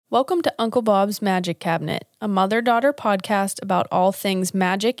Welcome to Uncle Bob's Magic Cabinet, a mother-daughter podcast about all things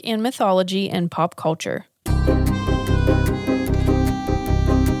magic and mythology and pop culture.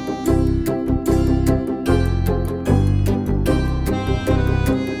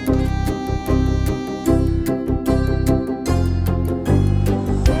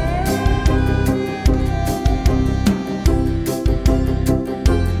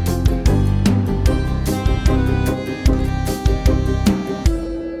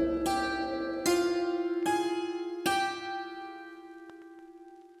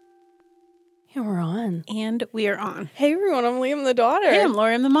 And we are on. Hey everyone, I'm Liam the daughter. Hey, I'm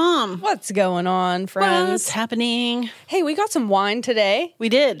Laura, I'm the mom. What's going on, friends? What's happening? Hey, we got some wine today. We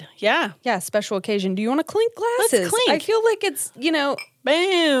did, yeah. Yeah, special occasion. Do you want to clink glasses? Let's clink. I feel like it's, boom.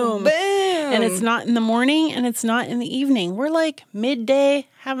 Boom. And it's not in the morning and it's not in the evening. We're like midday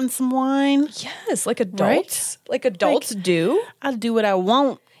having some wine. Yes, like adults. Right? Like adults do. I'll do what I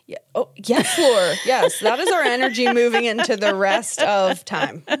want. Yeah. Oh, yes, Laura. Yes, that is our energy moving into the rest of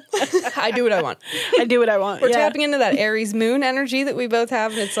time. I do what I want. I do what I want. We're tapping into that Aries moon energy that we both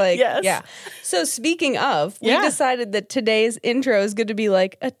have, and it's like, yes. Yeah. So speaking of, we decided that today's intro is going to be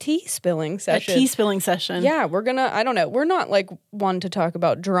like a tea spilling session. A tea spilling session. Yeah, we're not like one to talk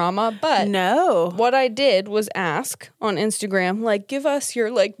about drama, but no. What I did was ask on Instagram, like, give us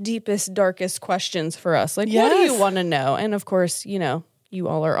your like deepest, darkest questions for us. Like, what do you want to know? And of course, you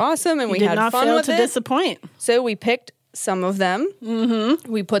all are awesome, and we had fun with it. Did not fail to disappoint. So we picked some of them.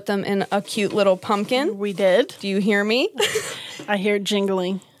 Mm-hmm. We put them in a cute little pumpkin. We did. Do you hear me? I hear it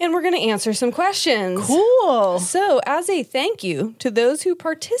jingling. And we're going to answer some questions. Cool. So as a thank you to those who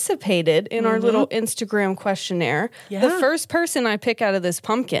participated in our little Instagram questionnaire, the first person I pick out of this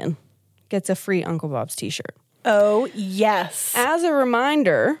pumpkin gets a free Uncle Bob's t-shirt. Oh, yes. As a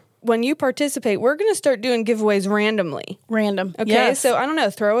reminder, when you participate, we're going to start doing giveaways randomly. Random. Okay, yes. So I don't know,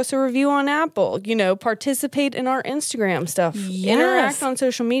 throw us a review on Apple, participate in our Instagram stuff, interact on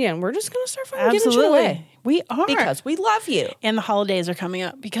social media, and we're just going to start fucking giving you away. We are. Because we love you. And the holidays are coming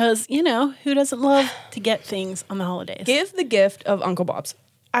up because, who doesn't love to get things on the holidays? Give the gift of Uncle Bob's.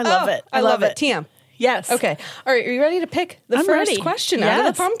 I love it. I love it. TM. Yes. Okay. All right. Are you ready to pick the first question out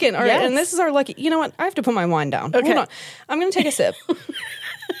of the pumpkin? All right. And this is our lucky. You know what? I have to put my wine down. Okay. Hold on. I'm going to take a sip.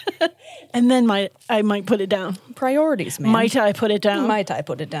 And then I might put it down. Priorities, man. Might I put it down? Might I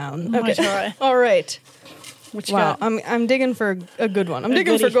put it down? Okay. Might I? All right. What you got? I'm digging for a good one. I'm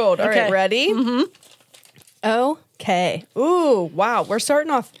digging for gold. All right. Ready? Mm-hmm. Okay. Ooh, wow. We're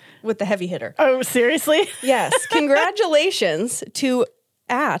starting off with the heavy hitter. Oh, seriously? Yes. Congratulations to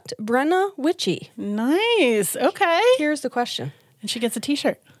 @Brenna Witchy. Nice. Okay. Here's the question. And she gets a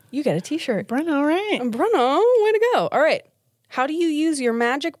t-shirt. You get a t-shirt. Brenna, all right. Brenna, way to go. All right. How do you use your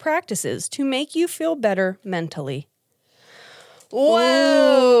magic practices to make you feel better mentally?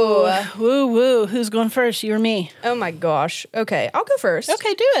 Whoa. Ooh. Woo woo. Who's going first? You or me? Oh my gosh. Okay, I'll go first.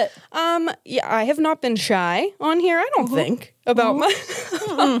 Okay, do it. Yeah, I have not been shy on here, I don't think, about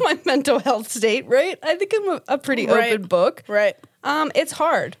my mental health state, right? I think I'm a pretty open book. Right. It's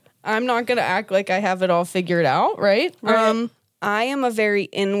hard. I'm not going to act like I have it all figured out, right? I am a very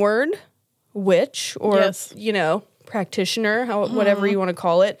inward witch or, practitioner, whatever you want to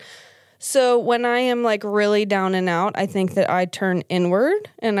call it. So when I am like really down and out, I think that I turn inward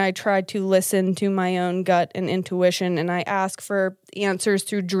and I try to listen to my own gut and intuition, and I ask for answers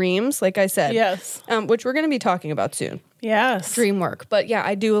through dreams, like I said. Yes. Which we're going to be talking about soon. Yes. Dream work. But yeah,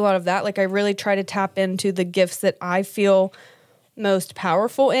 I do a lot of that. Like I really try to tap into the gifts that I feel most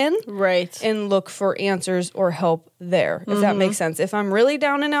powerful in. Right. And look for answers or help there, if that makes sense. If I'm really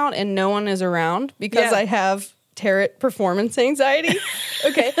down and out and no one is around because I have tarot performance anxiety,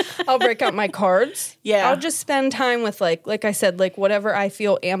 okay, I'll break out my cards. Yeah. I'll just spend time with like I said, like whatever I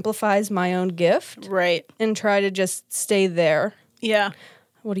feel amplifies my own gift. Right. And try to just stay there. Yeah.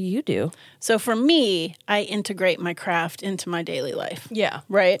 What do you do? So for me, I integrate my craft into my daily life. Yeah.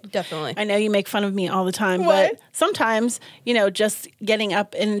 Right? Definitely. I know you make fun of me all the time, What? but sometimes, just getting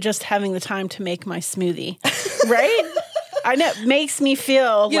up and just having the time to make my smoothie, right? I know it makes me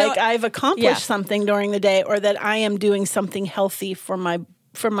feel like I've accomplished something during the day, or that I am doing something healthy for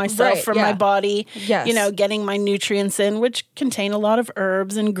myself, for my body. Yes. Getting my nutrients in, which contain a lot of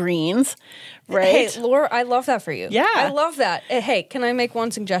herbs and greens, right? Hey, Laura, I love that for you. Yeah. I love that. Hey, can I make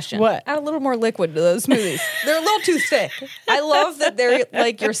one suggestion? What? Add a little more liquid to those smoothies. They're a little too thick. I love that they're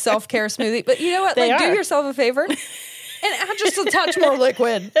like your self-care smoothie, but you know what? They do are. yourself a favor and add just a touch more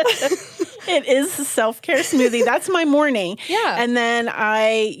liquid. It is a self-care smoothie. That's my morning. Yeah. And then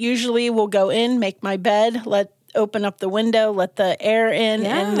I usually will go in, make my bed, let open up the window, let the air in,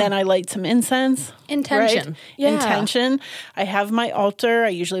 and then I light some incense. Intention. Right? Yeah. Intention. I have my altar. I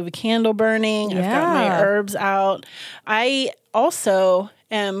usually have a candle burning. I've got my herbs out. I also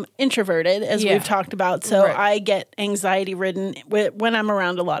am introverted, as we've talked about, so I get anxiety ridden when I'm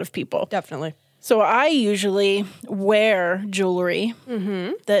around a lot of people. Definitely. So I usually wear jewelry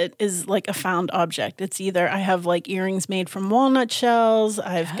that is like a found object. It's either I have like earrings made from walnut shells.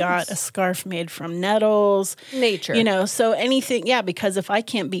 I've got a scarf made from nettles. Nature. You know, so anything. Yeah, because if I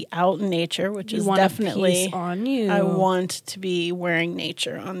can't be out in nature, which is definitely a piece on you. I want to be wearing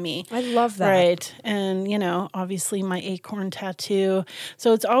nature on me. I love that. Right. And, you know, obviously my acorn tattoo.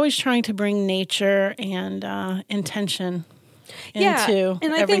 So it's always trying to bring nature and intention into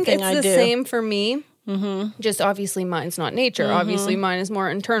and I think it's the same for me. Just obviously mine's not nature. Obviously mine is more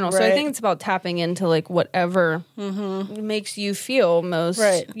internal. So I think it's about tapping into like whatever makes you feel most,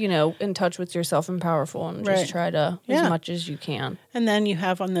 you know, in touch with yourself and powerful, and just try to as much as you can. And then you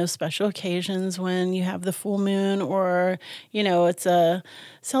have on those special occasions when you have the full moon, or, you know, it's a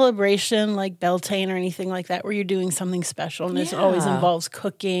celebration like Beltane or anything like that where you're doing something special, and this always involves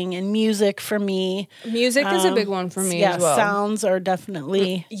cooking and music for me. Music is a big one for me as well. Sounds are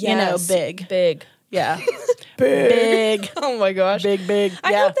definitely, you know, big. Yeah. Big. Oh my gosh. Big.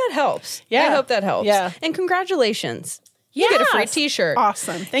 I hope that helps. Yeah. I hope that helps. Yeah. And congratulations. You get a free t-shirt.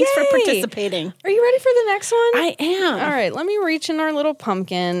 Awesome. Thanks for participating. Are you ready for the next one? I am. All right. Let me reach in our little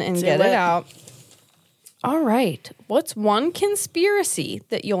pumpkin and get it out. All right. What's one conspiracy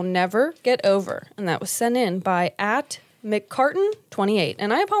that you'll never get over? And that was sent in by @McCartan28.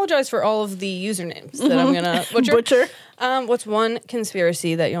 And I apologize for all of the usernames that I'm going to butcher. What's one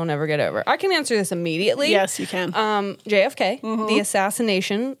conspiracy that you'll never get over? I can answer this immediately. Yes, you can. JFK, the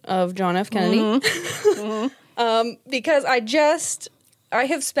assassination of John F. Kennedy. Because I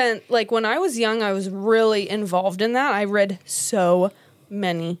have spent, like, when I was young, I was really involved in that. I read so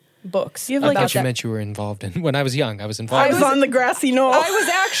many books. I thought you meant you were involved in. When I was young, I was involved. I was on the grassy knoll.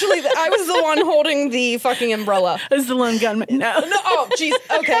 I was the one holding the fucking umbrella. I was the lone gunman. No. Oh, jeez.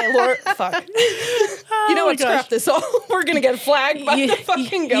 Okay, Lord. Fuck. You know what? Scrap this all. We're going to get flagged by the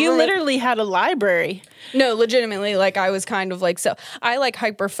fucking government. You literally had a library. No, legitimately, like, I was kind of like, so I like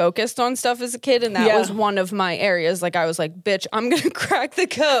hyper-focused on stuff as a kid, and that was one of my areas. Like, I was like, bitch, I'm going to crack the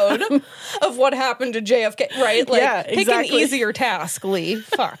code of what happened to JFK, right? Like, pick an easier task, Lee.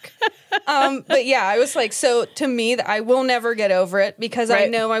 Fuck. But yeah, I was like, so to me, I will never get over it because I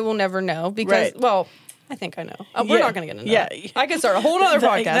know I will never know because, well, I think I know. We're not going to get into that. I could start a whole other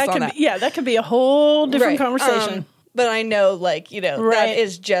podcast on that. Yeah, that could be a whole different conversation. But I know, like, you know, that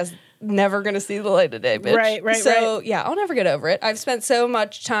is just never going to see the light of day, bitch. Right. So, yeah, I'll never get over it. I've spent so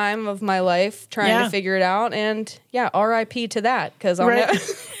much time of my life trying to figure it out. And, yeah, RIP to that, because I'm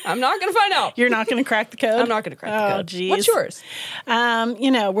not going to find out. You're not going to crack the code? I'm not going to crack the code. Geez. What's yours?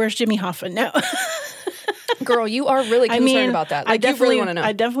 You know, where's Jimmy Hoffa? No. Girl, you are really concerned about that. Like, I really want to know.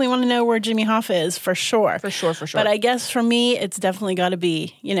 I definitely want to know where Jimmy Hoffa is, for sure. For sure. But I guess for me, it's definitely got to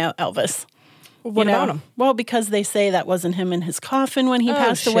be, you know, Elvis. What about him? Well, because they say that wasn't him in his coffin when he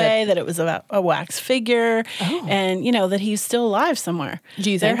passed away, that it was a wax figure, and, you know, that he's still alive somewhere. Do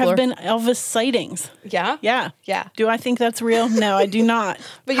you think there have been Elvis sightings? Yeah? Yeah. Do I think that's real? No, I do not.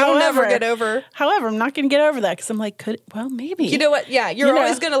 But you'll never get over. However, I'm not going to get over that because I'm like, maybe. You know what? Yeah, you're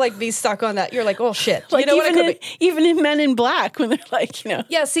always going to, like, be stuck on that. You're like, oh, shit. Like, you know what it could be? Even in Men in Black, when they're like, you know.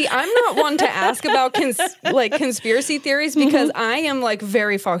 Yeah, see, I'm not one to ask about conspiracy theories because I am, like,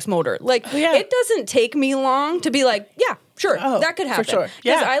 very Fox Mulder. Like, it doesn't take me long to be like, yeah, sure, that could happen. For sure.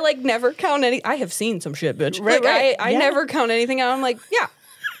 Because I, like, never count any. I have seen some shit, bitch. Right. I never count anything out. I'm like, yeah.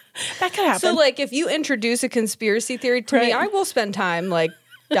 That could happen. So, like, if you introduce a conspiracy theory to me, I will spend time, like,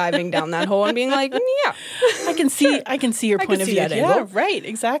 diving down that hole and being like, yeah. I can see your point of view. Yeah, right,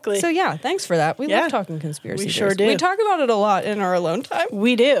 exactly. So, yeah, thanks for that. We love talking conspiracy theories. We sure do. We talk about it a lot in our alone time.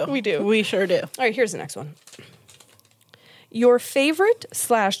 We do. We sure do. All right, here's the next one. Your favorite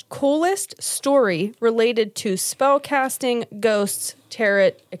 / coolest story related to spellcasting, ghosts,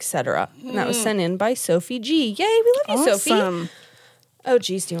 tarot, etc. And that was sent in by Sophie G. Yay, we love you, Sophie. Oh,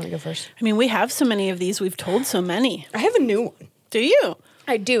 geez, do you want to go first? I mean, we have so many of these. We've told so many. I have a new one. Do you?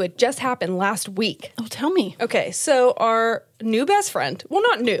 I do. It just happened last week. Oh, tell me. Okay, so our new best friend, well,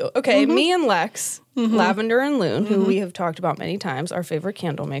 not new. Okay, me and Lex, Lavender and Loon, who we have talked about many times, our favorite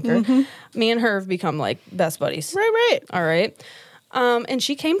candle maker. Me and her have become like best buddies. Right. All right. And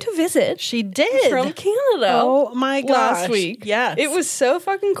she came to visit. She did. From Canada. Oh, my gosh. Last week. Yes. It was so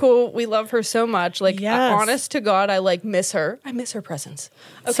fucking cool. We love her so much. Like, honest to God, I, like, miss her. I miss her presence.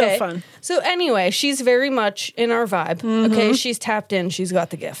 Okay. So fun. So, anyway, she's very much in our vibe. Okay. She's tapped in. She's got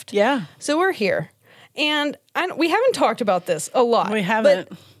the gift. Yeah. So, we're here. And we haven't talked about this a lot. We haven't.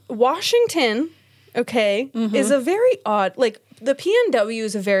 But Washington, is a very odd, like, the PNW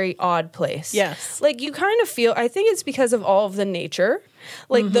is a very odd place. Yes. Like, you kind of feel, I think it's because of all of the nature,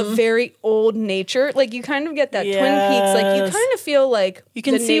 like the very old nature. Like, you kind of get that Twin Peaks. Like, you kind of feel like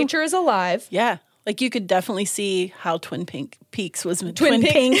nature is alive. Yeah. Like, you could definitely see how Twin Peaks was. Twin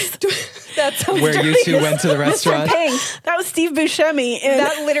Peaks. That sounds where you two went to the restaurant. Mr. Pink. That was Steve Buscemi.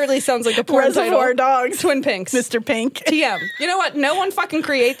 That literally sounds like a porn Reservoir title. Dogs. Twin Pinks. Mr. Pink. TM. You know what? No one fucking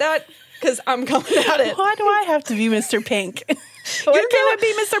create that because I'm coming at it. Why do I have to be Mr. Pink? Why can't I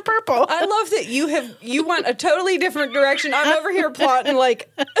be Mr. Purple? I love that you went a totally different direction. I'm over here plotting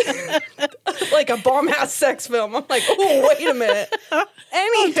like a bomb-ass sex film. I'm like, oh, wait a minute.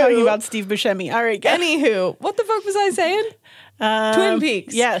 I'm talking about Steve Buscemi. All right, guys. Anywho, what the fuck was I saying? Twin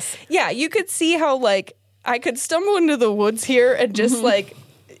Peaks. Yes. Yeah, you could see how, like, I could stumble into the woods here and just, like,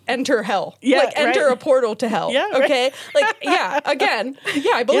 enter hell. Yeah, like, enter a portal to hell. Yeah, right. Okay? Like, yeah, again.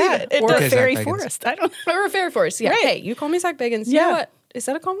 Yeah, I believe it. It or does. a fairy Zach Bagans. forest. I don't know. Or a fairy forest. Yeah. Right. Hey, you call me Zach Bagans. You Yeah. know what? Is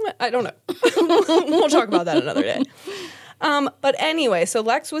that a compliment? I don't know. We'll talk about that another day. But anyway, so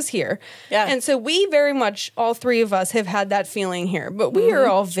Lex was here. Yeah. And so we very much, all three of us have had that feeling here. But we are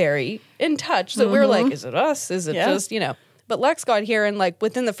all very in touch. So we're like, is it us? Is it just, But Lex got here and, like,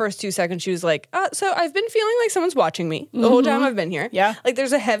 within the first 2 seconds, she was like, so I've been feeling like someone's watching me the whole time I've been here. Yeah. Like,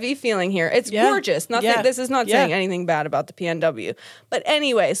 there's a heavy feing here. It's gorgeous. Nothing. Yeah. This is not saying anything bad about the PNW. But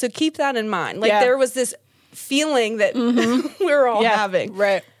anyway, so keep that in mind. Like, there was this feeling that we were all having.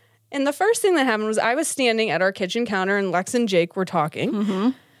 Right. And the first thing that happened was I was standing at our kitchen counter and Lex and Jake were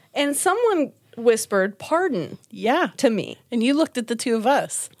talking. And someone whispered, pardon to me. And you looked at the two of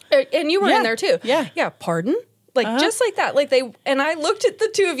us. And you were in there too. Yeah. Yeah, pardon? Like, just like that. Like, and I looked at the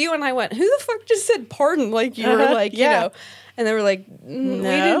two of you and I went, who the fuck just said pardon? Like, you were like, you know. And they were like, we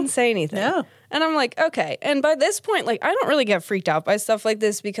didn't say anything. No. And I'm like, okay. And by this point, like, I don't really get freaked out by stuff like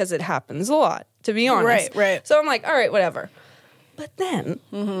this because it happens a lot, to be honest. Right. So I'm like, all right, whatever. But then,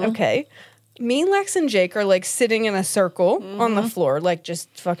 me, Lex, and Jake are, like, sitting in a circle on the floor, like, just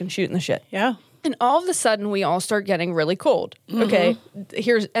fucking shooting the shit. Yeah. And all of a sudden, we all start getting really cold. Okay,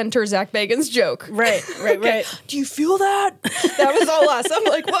 enter Zach Bagans' joke. Right. Do you feel that? That was all us. I'm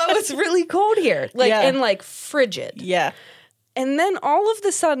like, whoa, it's really cold here. Like, and like frigid. Yeah. And then all of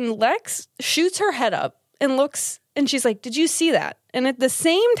a sudden, Lex shoots her head up and looks, and she's like, did you see that? And at the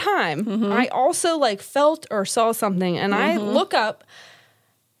same time, I also, like, felt or saw something, and I look up,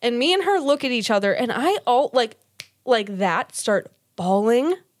 and me and her look at each other, and I all, like that, start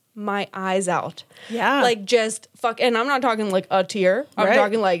bawling my eyes out. Yeah. Like, just and I'm not talking like a tear. I'm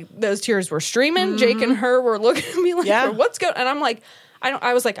talking like those tears were streaming. Jake and her were looking at me like, what's going on? And I'm like,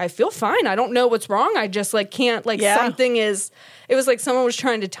 I was like, I feel fine. I don't know what's wrong. I just, like, can't, like, something is, it was like someone was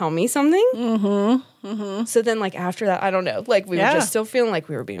trying to tell me something. So then, like, after that, I don't know. Like, we were just still feeling like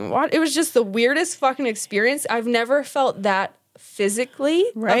we were being watched. It was just the weirdest fucking experience. I've never felt that physically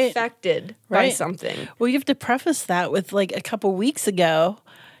affected by something. Well, you have to preface that with, like, a couple weeks ago,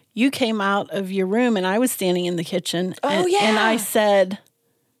 you came out of your room and I was standing in the kitchen. And I said,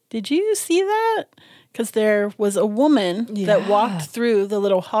 did you see that? Because there was a woman that walked through the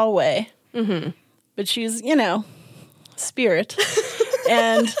little hallway. But she's, spirit.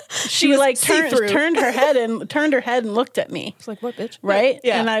 And she like turned her head and looked at me. It's like, what, bitch? Right?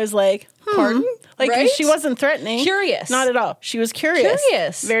 Yeah. And I was like, pardon? Like, she wasn't threatening. Curious. Not at all. She was curious.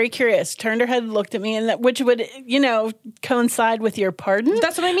 Curious. Very curious. Turned her head and looked at me, and which would, coincide with your pardon.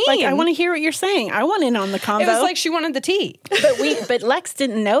 That's what I mean. Like, I want to hear what you're saying. I want in on the convo. It was like she wanted the tea. But Lex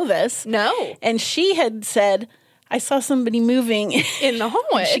didn't know this. No. And she had said, I saw somebody moving in the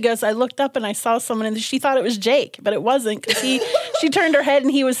hallway. She goes, I looked up and I saw someone, and she thought it was Jake, but it wasn't, because she turned her head and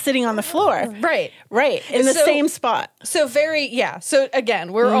he was sitting on the floor. Right. In the same spot. So So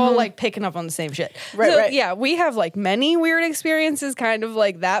again, we're all, like, picking up on the same shit. Right. Yeah, we have, like, many weird experiences kind of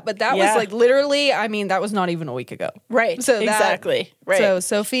like that, but that was, like, literally, I mean, that was not even a week ago. Right. So exactly. Right. So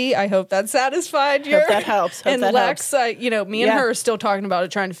Sophie, I hope that satisfied you. Hope that helps. And Lex, me and her are still talking about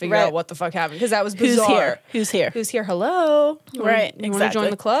it, trying to figure out what the fuck happened, because that was bizarre. Who's here? Hello. You want to join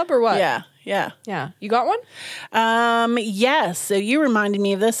the club or what? Yeah. You got one? Yes. So you reminded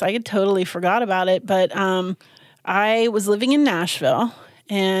me of this. I had totally forgot about it, but I was living in Nashville,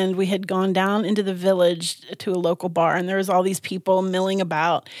 and we had gone down into the village to a local bar, and there was all these people milling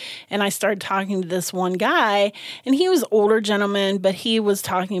about, and I started talking to this one guy, and he was older gentleman, but he was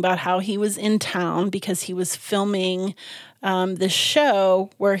talking about how he was in town because he was filming this show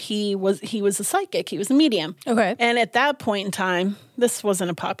where he was a psychic. He was a medium. Okay. And at that point in time, this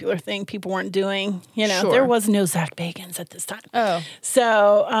wasn't a popular thing. People weren't doing, Sure. there was no Zach Bagans at this time. Oh.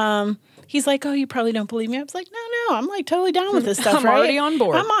 So he's like, oh, you probably don't believe me. I was like, no, I'm like totally down with this stuff. I'm already on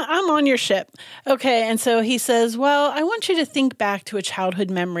board. I'm on your ship. Okay. And so he says, well, I want you to think back to a childhood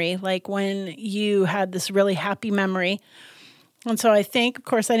memory, like when you had this really happy memory. And so I think, of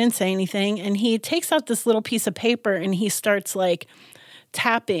course, I didn't say anything. And he takes out this little piece of paper and he starts like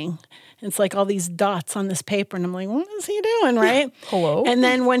tapping. It's like all these dots on this paper. And I'm like, what is he doing, right? Hello? And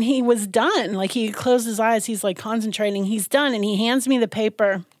then when he was done, like he closed his eyes, he's like concentrating. He's done and he hands me the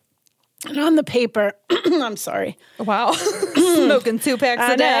paper. And on the paper, I'm sorry. Wow. Smoking 2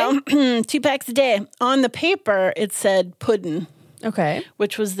 packs a day? 2 packs a day. On the paper, it said Puddin'. Okay.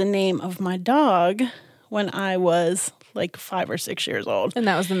 Which was the name of my dog when I was like 5 or 6 years old. And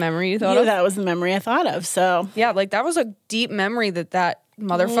that was the memory you thought of? That was the memory I thought of. So yeah, like that was a deep memory that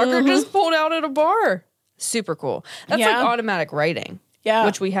motherfucker just pulled out at a bar. Super cool. That's like automatic writing. Yeah.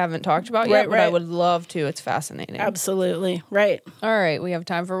 Which we haven't talked about yet, but I would love to. It's fascinating. Absolutely. Right. All right. We have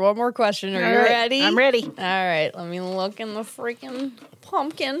time for one more question. Are you ready? I'm ready. All right. Let me look in the freaking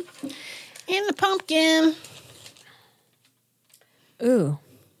pumpkin. In the pumpkin. Ooh.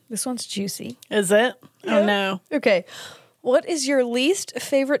 This one's juicy. Is it? Yeah. Oh, no. Okay. What is your least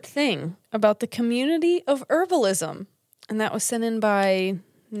favorite thing about the community of herbalism? And that was sent in by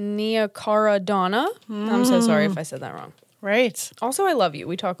Niakara Donna. I'm so sorry if I said that wrong. Right. Also, I love you.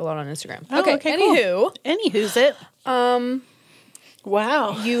 We talk a lot on Instagram. Oh, okay. Anywho. Cool. Anywho's it?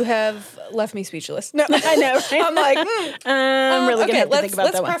 Wow. You have left me speechless. No, I know. Right? I'm like, I'm really going to have to think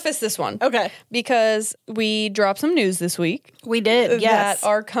about that one. Let's preface this one. Okay. Because we dropped some news this week. We did, yes. That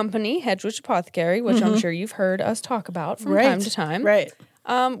our company, Hedgewich Apothecary, which I'm sure you've heard us talk about from time to time. Right.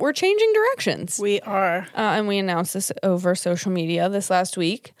 We're changing directions. We are. And we announced this over social media this last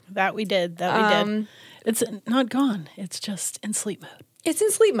week. That we did. It's not gone. It's just in sleep mode. It's in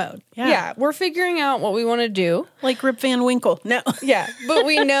sleep mode. Yeah. We're figuring out what we want to do. Like Rip Van Winkle. No. Yeah. But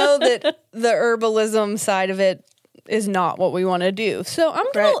we know that the herbalism side of it is not what we want to do. So I'm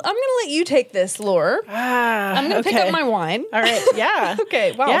gonna let you take this, Laura. I'm gonna pick up my wine. All right. Yeah.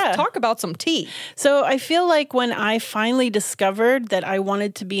 Okay. Wow. Let's talk about some tea. So I feel like when I finally discovered that I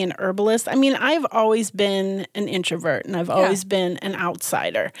wanted to be an herbalist, I mean, I've always been an introvert and I've always been an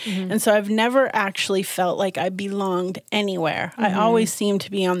outsider. And so I've never actually felt like I belonged anywhere. I always seemed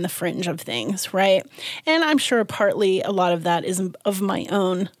to be on the fringe of things, right? And I'm sure partly a lot of that is of my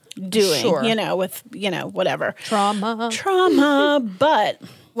own doing, with, whatever. Trauma. But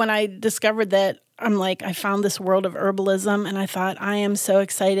when I discovered that, I'm like, I found this world of herbalism and I thought, I am so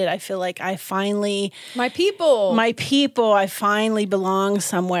excited. I feel like I finally... My people, I finally belong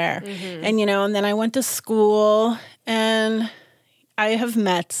somewhere. And, and then I went to school and I have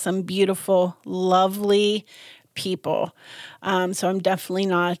met some beautiful, lovely people. So I'm definitely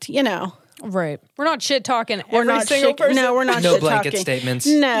not, Right. We're not shit talking every single person. No, we're not no shit blanket talking. statements.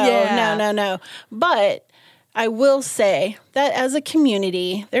 No. But I will say that as a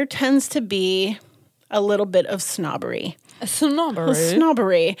community, there tends to be a little bit of snobbery.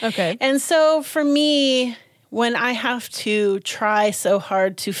 Snobbery. Okay. And so for me, when I have to try so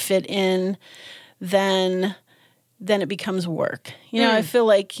hard to fit in, then it becomes work. I feel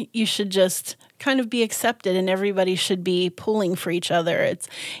like you should just kind of be accepted and everybody should be pulling for each other. It's,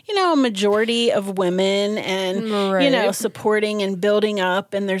 a majority of women and, supporting and building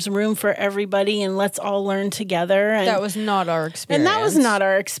up and there's room for everybody and let's all learn together. And that was not our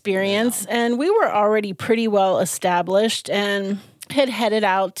experience. No. And we were already pretty well established and had headed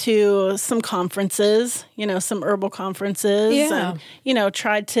out to some conferences, some herbal conferences and,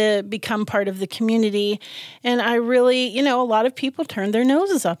 tried to become part of the community. And I really, a lot of people turned their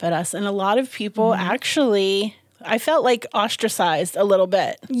noses up at us and a lot of people actually... I felt like ostracized a little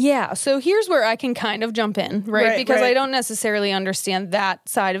bit. Yeah. So here's where I can kind of jump in, right? Because I don't necessarily understand that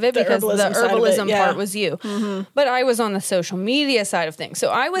side of it because the herbalism part was you. But I was on the social media side of things. So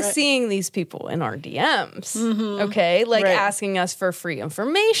I was seeing these people in our DMs, okay? Like asking us for free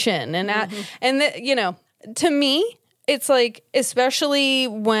information. And to me, it's like, especially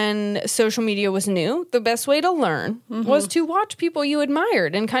when social media was new, the best way to learn was to watch people you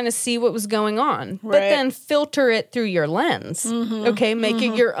admired and kind of see what was going on. But then filter it through your lens. Okay, make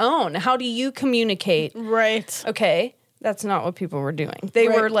it your own. How do you communicate? Right. Okay. That's not what people were doing. They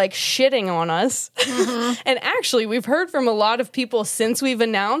were like shitting on us. And actually, we've heard from a lot of people since we've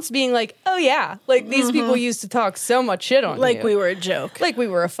announced being like, oh yeah, like these people used to talk so much shit on you. Like we were a joke. Like we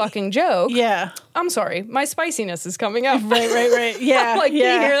were a fucking joke. Yeah. I'm sorry. My spiciness is coming out. Right. Yeah. Like, can you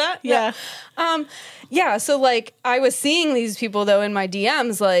hear that? Yeah. Yeah. So like I was seeing these people though in my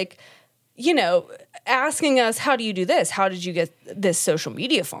DMs, like, asking us, how do you do this? How did you get this social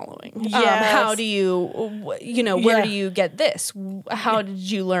media following? Yes. How do you, where do you get this? How did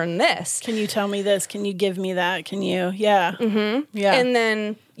you learn this? Can you tell me this? Can you give me that? Can you? Yeah. Mm-hmm. Yeah. And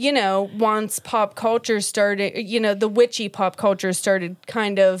then, once pop culture started, the witchy pop culture started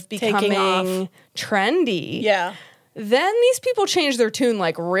kind of becoming trendy. Yeah. Then these people changed their tune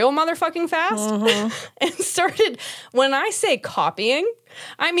like real motherfucking fast and started, when I say copying,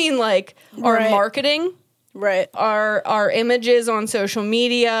 I mean like our marketing, our images on social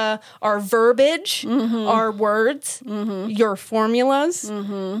media, our verbiage, our words, your formulas,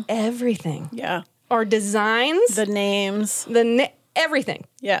 everything. Yeah. Our designs. The names. Everything.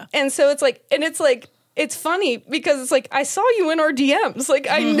 Yeah. And so it's funny because it's like, I saw you in our DMs. Like,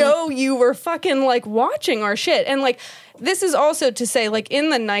 I know you were fucking like watching our shit. And like, this is also to say, like, in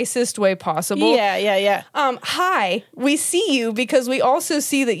the nicest way possible. Yeah. Hi, we see you because we also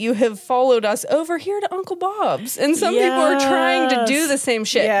see that you have followed us over here to Uncle Bob's. And some people are trying to do the same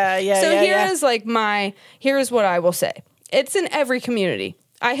shit. So here's what I will say. It's in every community.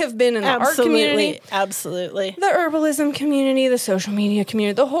 I have been in the art community. Absolutely. The herbalism community, the social media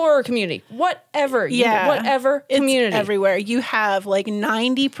community, the horror community, whatever. Whatever community. It's everywhere. You have like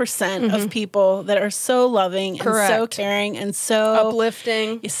 90% of people that are so loving and so caring and so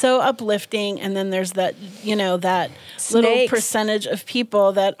uplifting. And then there's that, that snakes. Little percentage of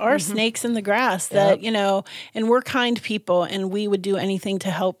people that are snakes in the grass that, and we're kind people and we would do anything to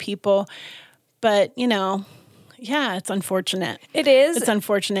help people. But, yeah, it's unfortunate. It is. It's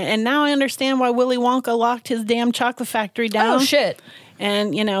unfortunate. And now I understand why Willy Wonka locked his damn chocolate factory down. Oh, shit.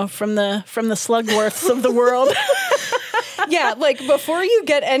 And, from the Slugworths of the world. Yeah, like before you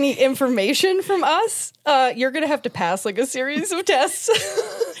get any information from us, you're going to have to pass like a series of tests.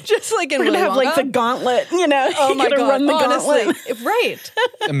 Just like in We're going to have like the gauntlet, Oh my God, run the gauntlet. Right.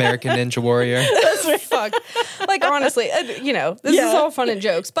 American Ninja Warrior. That's right. Fuck. Like honestly, this is all fun and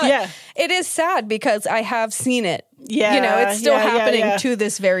jokes, but it is sad because I have seen it. Yeah. It's still happening to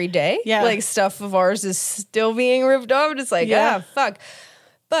this very day. Yeah. Like stuff of ours is still being ripped off and it's like, fuck.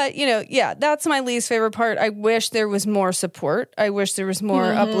 But, that's my least favorite part. I wish there was more support. I wish there was more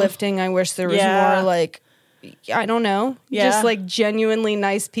uplifting. I wish there was more like, I don't know, just like genuinely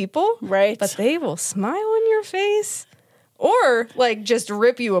nice people. Right. But they will smile in your face or like just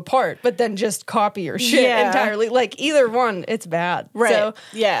rip you apart, but then just copy your shit entirely. Like either one, it's bad. Right. So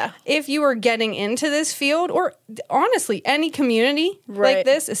if you are getting into this field or honestly any community like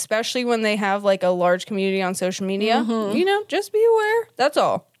this, especially when they have like a large community on social media, just be aware. That's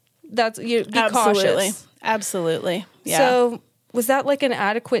all. Be cautious. Absolutely. Yeah. So was that like an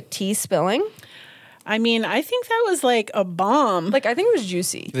adequate tea spilling? I mean, I think that was like a bomb. Like, I think it was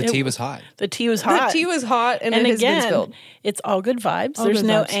juicy. The tea was hot. The tea was hot. The tea was hot, and it has been spilled. It's all good vibes. There's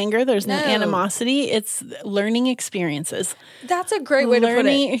no anger. There's no animosity. It's learning experiences. That's a great way to put it.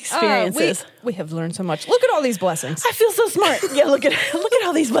 Learning experiences. We have learned so much. Look at all these blessings. I feel so smart. Yeah, look at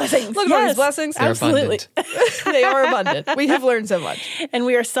all these blessings. Look at all these blessings. They're absolutely. abundant. They are abundant. We have learned so much. And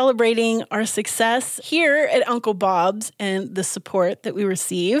we are celebrating our success here at Uncle Bob's and the support that we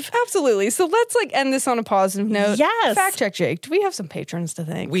receive. Absolutely. So let's end this on a positive note. Yes. Fact check, Jake. Do we have some patrons to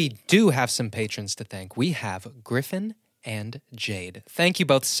thank? We do have some patrons to thank. We have Griffin and Jade. Thank you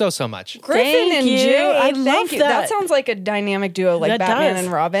both so much. Griffin and Jade. I love that. That sounds like a dynamic duo like Batman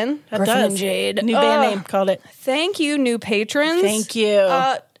and Robin. That Griffin does. and Jade. New band name, called it. Thank you, new patrons. Thank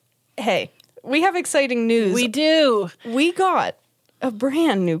you. Hey, we have exciting news. We do. We got a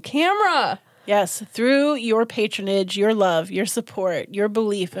brand new camera. Yes, through your patronage, your love, your support, your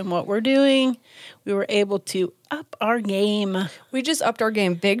belief in what we're doing, we were able to up our game. We just upped our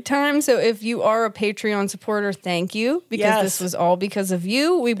game big time. So if you are a Patreon supporter, thank you. Because this was all because of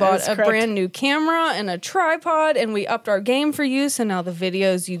you. We bought a brand new camera and a tripod and we upped our game for you. So now the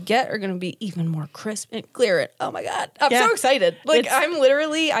videos you get are going to be even more crisp and clear. I'm so excited.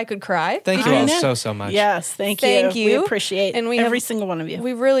 I could cry. Thank you all so much. Yes, thank you. We appreciate every single one of you.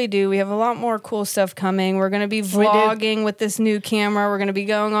 We really do. We have a lot more cool stuff coming. We're going to be vlogging with this new camera. We're going to be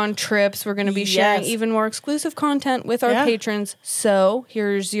going on trips. We're going to be sharing even more exclusive content with our patrons. So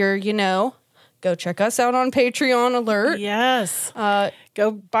here's your, go check us out on Patreon alert. Yes.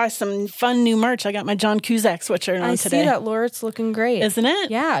 Go buy some fun new merch. I got my John Cusack sweatshirt on today. I see that, Laura. It's looking great. Isn't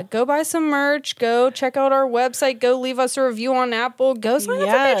it? Yeah. Go buy some merch. Go check out our website. Go leave us a review on Apple. Go sign up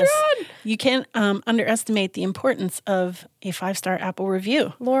for Patreon. You can't underestimate the importance of a 5-star Apple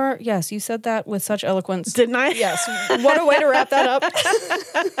review. Laura, yes, you said that with such eloquence. Didn't I? Yes. What a way to wrap that up.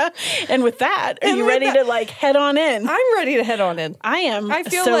 And with that, are you ready to head on in? I'm ready to head on in. I am. I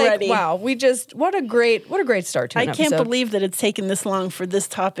feel so ready. Wow, what a great start to an episode. I can't believe that it's taken this long for this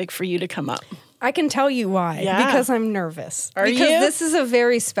topic for you to come up. I can tell you why. Yeah. Because I'm nervous. Are because you? this is a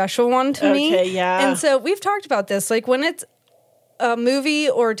very special one to me. Okay, yeah. And so we've talked about this. Like when it's a movie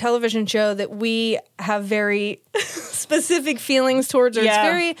or television show that we have very specific feelings towards, or it's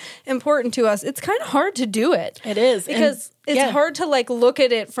very important to us, it's kind of hard to do it. It is. Because it's hard to like look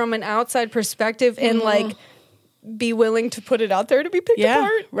at it from an outside perspective and like be willing to put it out there to be picked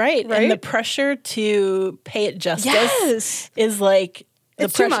apart. Right. And the pressure to pay it justice is like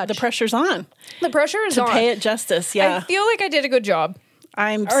it's too much. The pressure's on. The pressure is to on. pay it justice. Yeah. I feel like I did a good job.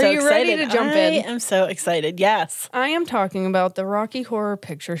 I'm Are so you excited. ready to jump in? I am so excited. Yes. I am talking about the Rocky Horror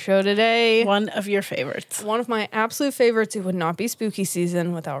Picture Show today. One of your favorites. One of my absolute favorites. It would not be spooky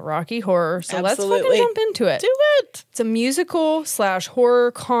season without Rocky Horror. So let's Absolutely. fucking jump into it. Do it. It's a musical /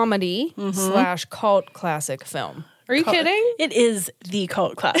 horror comedy / cult classic film. Are you kidding? It is the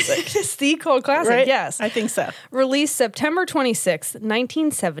cult classic. It's the cult classic, Right? yes. I think so. Released September 26th,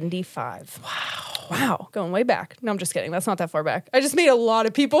 1975. Wow. Going way back. No, I'm just kidding. That's not that far back. I just made a lot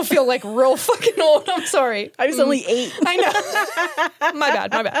of people feel like real fucking old. I'm sorry. I was only 8. I know. My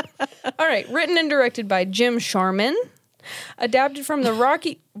bad. All right. Written and directed by Jim Sharman. Adapted from the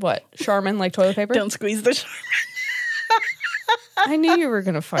Rocky... What? Sharman, like toilet paper? Don't squeeze the Charmin. I knew you were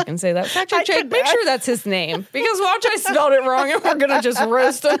going to fucking say that. Fact check, Jake, make sure that's his name. Because watch, I spelled it wrong and we're going to just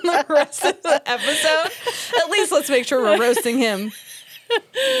roast him the rest of the episode. At least let's make sure we're roasting him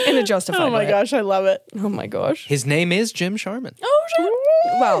in a justified way. Oh my gosh, I love it. Oh my gosh. His name is Jim Sharman. Oh, shit.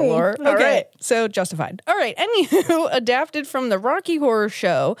 Wow, Laura. All Okay, right. so justified. All right, anywho, adapted from the Rocky Horror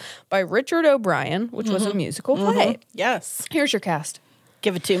Show by Richard O'Brien, which was a musical play. Yes. Here's your cast.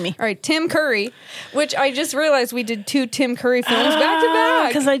 Give it to me. All right, Tim Curry, which I just realized we did 2 Tim Curry films back to back.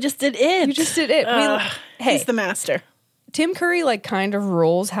 Because I just did it. You just did it. Hey, He's the master. Tim Curry like kind of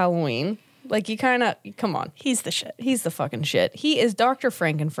rules Halloween. Like you kind of, come on. He's the shit. He's the fucking shit. He is Dr.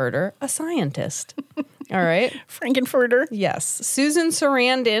 Frankenfurter, a scientist. All right. Frankenfurter. Yes. Susan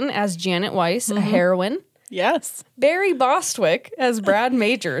Sarandon as Janet Weiss, a heroine. Yes. Barry Bostwick as Brad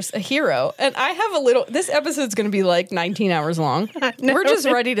Majors, a hero. And I have a little, this episode's going to be like 19 hours long. We're just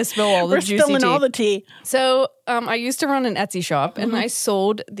ready to spill all the juicy tea. We're spilling all the tea. So I used to run an Etsy shop and I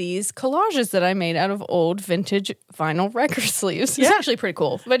sold these collages that I made out of old vintage vinyl record sleeves. It's actually pretty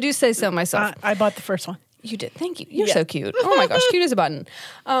cool. If I do say so myself. I bought the first one. You did. Thank you. You're so cute. Oh my gosh, cute as a button.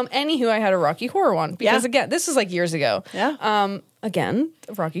 Anywho, I had a Rocky Horror one because again, this is like years ago. Yeah. Again,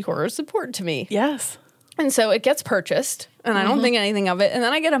 Rocky Horror is important to me. Yes. And so it gets purchased, and I don't think anything of it. And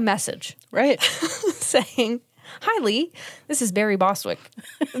then I get a message Right. saying, "Hi, Lee. This is Barry Bostwick,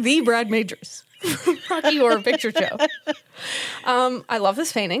 the Brad Majors, Rocky Horror Picture Show. I love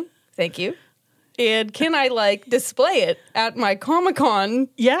this painting. Thank you. And can I like display it at my Comic-Con?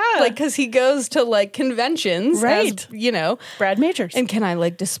 Yeah. Like, because he goes to like conventions, Right. as, you know. Brad Majors. And can I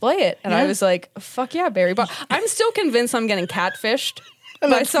like display it?" And I was like, "Fuck yeah, Barry Bostwick." I'm still convinced I'm getting catfished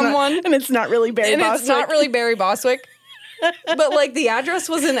by someone. And it's not really Barry And Bostwick. it's not really Barry Bostwick. But like the address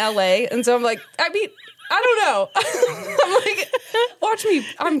was in LA. And so I'm like, I mean, I don't know. I'm like, watch me.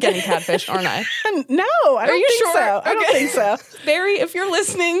 I'm getting catfished, aren't I? No, I don't you think sure? so. I don't Okay. think so. Barry, if you're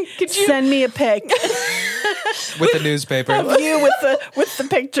listening, could you Send me a pic With the newspaper. of you with the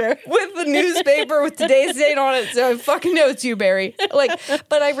picture. with the newspaper with today's date on it, so I fucking know it's you, Barry. Like,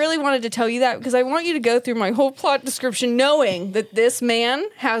 but I really wanted to tell you that because I want you to go through my whole plot description knowing that this man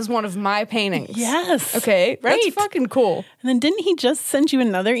has one of my paintings. Yes. Okay? Right. That's fucking cool. And then didn't he just send you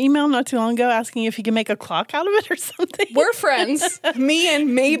another email not too long ago asking if you could make a clock out of it or something? We're friends. Me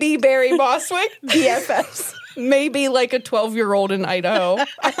and maybe Barry Bostwick. BFFs. Maybe like a 12-year-old in Idaho.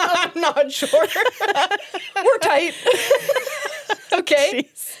 I'm not sure. We're tight. Okay.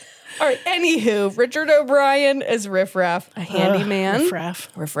 Jeez. All right. Anywho, Richard O'Brien as Riff Raff, a handyman.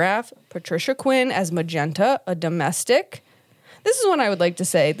 Riff Raff. Patricia Quinn as Magenta, a domestic. This is one I would like to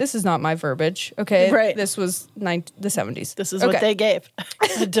say. This is not my verbiage. Okay. Right. This was the 70s. This is what they gave.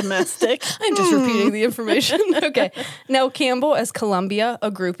 A domestic. I'm just repeating the information. Okay. Nell Campbell as Columbia, a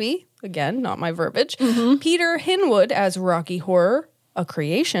groupie. Again, not my verbiage. Peter Hinwood as Rocky Horror, a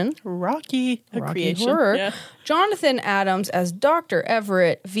creation. Rocky creation. Horror. Yeah. Jonathan Adams as Dr.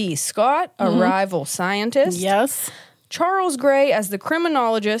 Everett V. Scott, a rival scientist. Yes. Charles Gray as the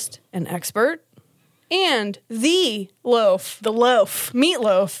criminologist, an expert. And the Loaf, The loaf.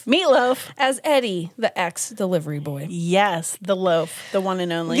 Meatloaf, as Eddie, the ex-delivery boy. Yes. The loaf. The one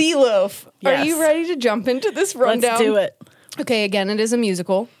and only. The Loaf. Yes. Are you ready to jump into this rundown? Let's do it. Okay, again, it is a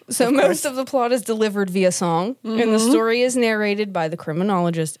musical. So most of the plot is delivered via song, and the story is narrated by the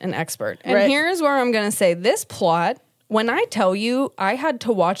criminologist and expert. And Right. here's where I'm going to say this plot When I tell you, I had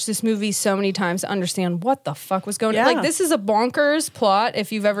to watch this movie so many times to understand what the fuck was going on. Like, this is a bonkers plot.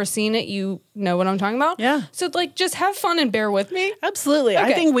 If you've ever seen it, you know what I'm talking about. Yeah. So, like, just have fun and bear with me. Absolutely. Okay.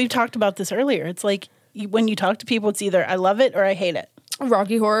 I think we've talked about this earlier. It's like when you talk to people, it's either I love it or I hate it.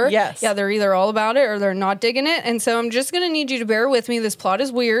 Rocky Horror. Yes. Yeah, they're either all about it or they're not digging it. And so I'm just going to need you to bear with me. This plot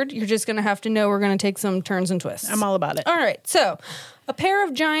is weird. You're just going to have to know we're going to take some turns and twists. I'm all about it. All right. So a pair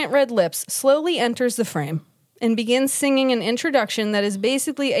of giant red lips slowly enters the frame and begins singing an introduction that is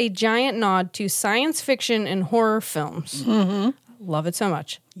basically a giant nod to science fiction and horror films. Mm-hmm. Love it so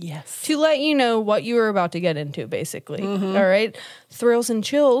much. Yes. To let you know what you are about to get into, basically. Mm-hmm. All right. Thrills and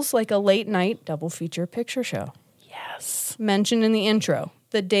chills like a late night double feature picture show. Yes. Mentioned in the intro.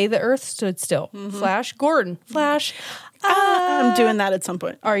 The day the earth stood still. Mm-hmm. Flash Gordon. Flash. I'm doing that at some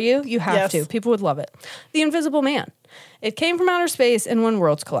point. Are you? You have to. People would love it. The Invisible Man. It came from outer space and when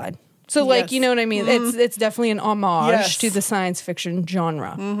worlds collide. So, like, you know what I mean? Mm-hmm. It's definitely an homage to the science fiction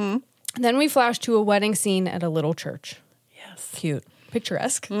genre. Mm-hmm. Then we flash to a wedding scene at a little church. Yes. Cute.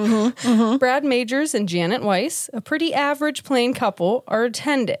 Picturesque. Mm-hmm. Mm-hmm. Brad Majors and Janet Weiss, a pretty average plain couple, are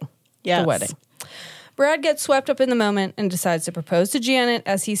attending the wedding. Brad gets swept up in the moment and decides to propose to Janet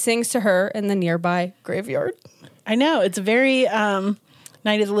as he sings to her in the nearby graveyard. I know. It's very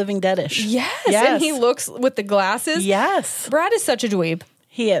Night of the Living Dead-ish. Yes. And he looks with the glasses. Yes. Brad is such a dweeb.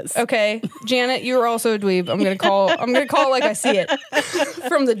 He is. Okay. Janet, you are also a dweeb. I'm gonna call it like I see it.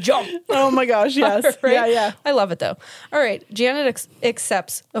 From the jump. Oh my gosh, yes. Right? Yeah. I love it though. All right. Janet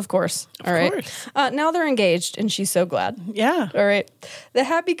accepts, of course. All right. Of course. Now they're engaged and she's so glad. Yeah. All right. The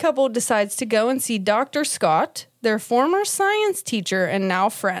happy couple decides to go and see Dr. Scott, their former science teacher and now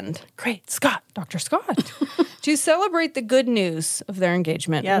friend. Great. Scott. Dr. Scott. To celebrate the good news of their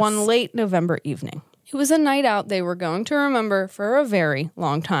engagement one late November evening. It was a night out they were going to remember for a very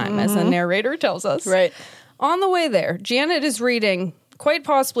long time, as the narrator tells us. Right. On the way there, Janet is reading quite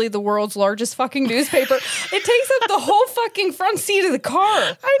possibly the world's largest fucking newspaper. It takes up the whole fucking front seat of the car.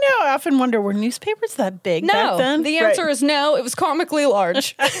 I know. I often wonder, were newspapers that big back then? The answer is no. It was comically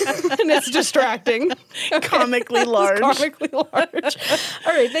large. And it's distracting. Okay. Comically large. Comically large.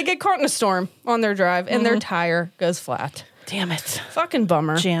 All right, they get caught in a storm on their drive, and their tire goes flat. Damn it. Fucking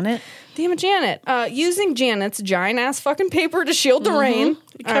bummer. Janet. Damn it, Janet. Using Janet's giant-ass fucking paper to shield the rain.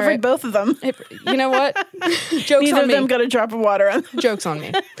 Covered both of them. You know what? Joke's on me. Neither of them got a drop of water on them. Joke's on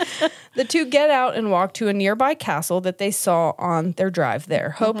me. The two get out and walk to a nearby castle that they saw on their drive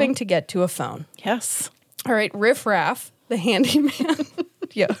there, hoping to get to a phone. Yes. All right, Riff Raff, the handyman,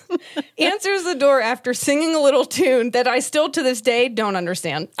 answers the door after singing a little tune that I still to this day don't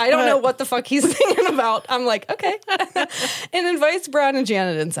understand. I don't know what the fuck he's singing about. I'm like, okay. And invites Brad and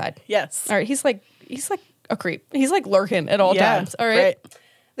Janet inside. Yes. All right, he's like a creep. He's like lurking at all times. All right.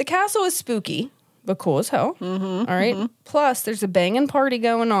 The castle is spooky, but cool as hell. All right. Plus, there's a banging party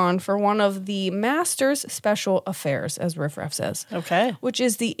going on for one of the Master's Special Affairs, as Riff Raff says. Okay. Which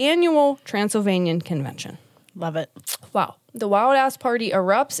is the annual Transylvanian Convention. Love it. Wow. The wild-ass party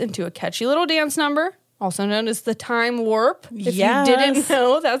erupts into a catchy little dance number, also known as the Time Warp. If you didn't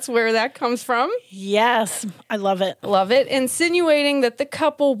know, that's where that comes from. Yes. I love it. Love it. Insinuating that the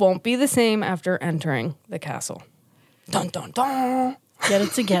couple won't be the same after entering the castle. Dun, dun, dun. Get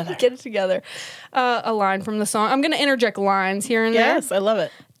it together. Get it together. A line from the song. I'm going to interject lines here and there. Yes, I love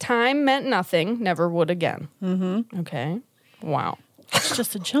it. Time meant nothing, never would again. Okay. Wow. It's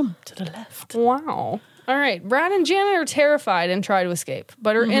just a jump to the left. Wow. All right. Brad and Janet are terrified and try to escape,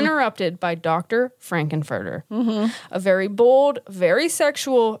 but are interrupted by Dr. Frankenfurter, a very bold, very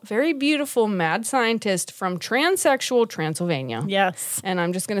sexual, very beautiful mad scientist from transsexual Transylvania. Yes. And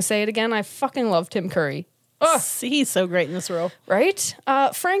I'm just going to say it again. I fucking love Tim Curry. Ugh. He's so great in this role. Right?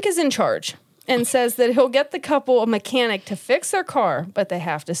 Frank is in charge and says that he'll get the couple a mechanic to fix their car, but they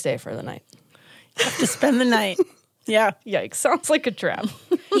have to stay for the night. Have to spend the night. Yeah. Yikes. Sounds like a trap.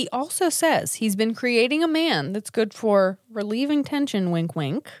 He also says he's been creating a man that's good for relieving tension, wink,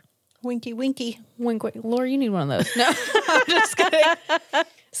 wink. Winky, winky. Wink, wink. Laura, you need one of those. No, I'm just kidding.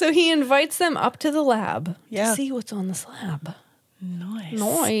 So he invites them up to the lab to see what's on the slab.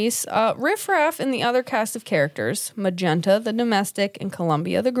 Nice. Riff Raff and the other cast of characters, Magenta, the domestic, and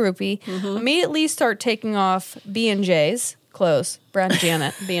Columbia, the groupie, immediately start taking off B&J's. Close. Brad and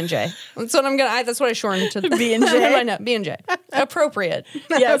Janet, B&J. That's what that's what I shortened to. B&J? I know, B&J. Appropriate.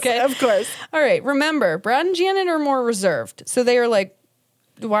 Yes, okay. of course. All right, remember, Brad and Janet are more reserved. So they are like,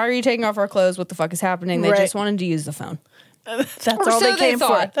 why are you taking off our clothes? What the fuck is happening? They just wanted to use the phone. That's all they came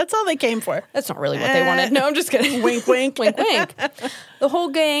for. That's all they came for. That's not really what they wanted. No, I'm just kidding. Wink, wink. Wink, wink. The whole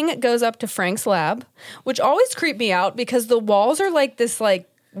gang goes up to Frank's lab, which always creeped me out because the walls are like this like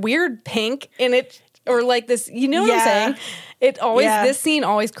weird pink and it or like this, you know what I'm saying? It always, this scene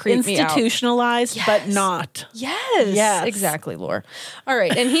always creeped me out. Institutionalized, but not. Yes. Exactly, Laura. All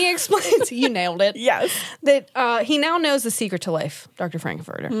right. And he explains, you nailed it. Yes. That he now knows the secret to life, Dr.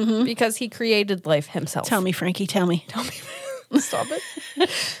 Frankenfurter, because he created life himself. Tell me, Frankie, tell me. Stop it.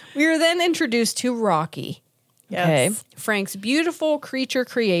 We are then introduced to Rocky. Yes. Okay. Frank's beautiful creature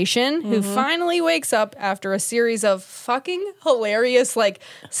creation who finally wakes up after a series of fucking hilarious, like,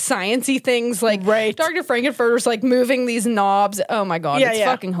 sciencey things. Like, Dr. Frankenfurter's, like, moving these knobs. Oh, my God. It's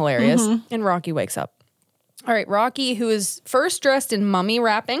fucking hilarious. And Rocky wakes up. All right, Rocky, who is first dressed in mummy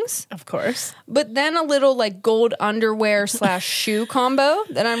wrappings. Of course. But then a little, like, gold underwear / shoe combo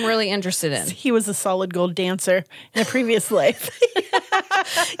that I'm really interested in. He was a solid gold dancer in a previous life.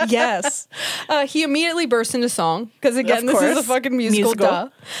 Yes. He immediately burst into song because, again, this is a fucking musical.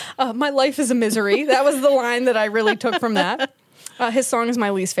 Duh. My life is a misery. That was the line that I really took from that. His song is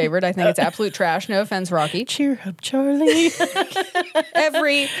my least favorite. I think it's absolute trash. No offense, Rocky. Cheer up, Charlie.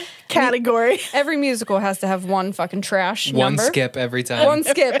 Every category. Every musical has to have one fucking trash one number. Skip every time. One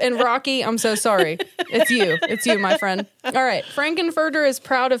skip. And Rocky, I'm so sorry. It's you. It's you, my friend. All right. Frankenfurter is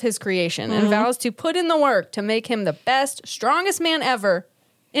proud of his creation and vows to put in the work to make him the best, strongest man ever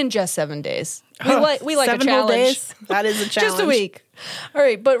in just 7 days. We like a challenge. Days? That is a challenge. Just a week. All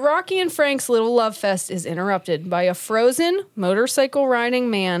right, but Rocky and Frank's little love fest is interrupted by a frozen motorcycle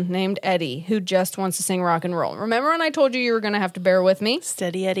riding man named Eddie who just wants to sing rock and roll. Remember when I told you were going to have to bear with me?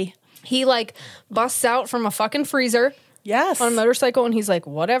 Steady Eddie. He like busts out from a fucking freezer. Yes. On a motorcycle, and he's like,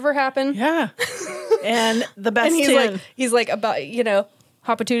 whatever happened? Yeah. And the best and he's like about, you know,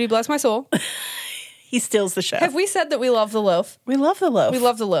 Hopatootie, bless my soul. He steals the show. Have we said that we love the loaf? We love the loaf. We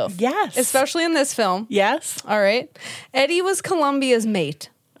love the loaf. Yes. Especially in this film. Yes. All right. Eddie was Columbia's mate.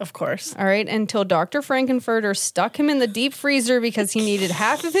 Of course. All right. Until Dr. Frankenfurter stuck him in the deep freezer because he needed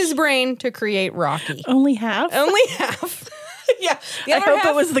half of his brain to create Rocky. Only half? Only half. Yeah. I hope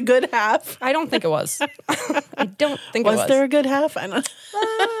it was the good half. I don't think it was. I don't think it was. Was there a good half? I don't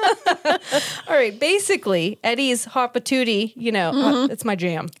know. All right. Basically, Eddie's Hopatootie, you know, it's my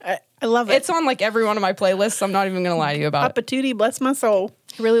jam. I love it. It's on like every one of my playlists. I'm not even going to lie to you about it. Hopatootie, bless my soul.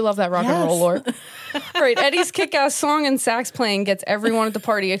 I really love that rock and roll lore. All right, Eddie's kick-ass song and sax playing gets everyone at the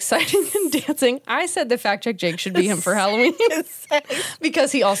party excited and dancing. I said the fact check Jake should be him for Halloween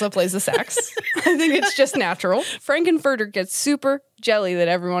because he also plays the sax. I think it's just natural. Frankenfurter gets super jelly that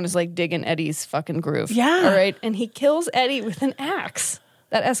everyone is like digging Eddie's fucking groove. Yeah. All right, and he kills Eddie with an axe.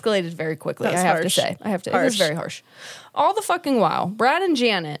 That escalated very quickly, I have to say. It was very harsh. All the fucking while, Brad and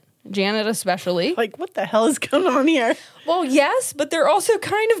Janet especially. Like, what the hell is going on here? Well, yes, but they're also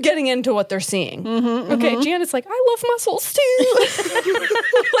kind of getting into what they're seeing. Okay, Janet's like, I love muscles too.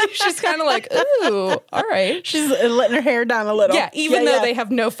 Like, she's kind of like, ooh, all right. She's letting her hair down a little. Yeah, even though they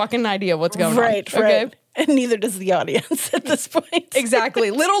have no fucking idea what's going on. Right. And neither does the audience at this point.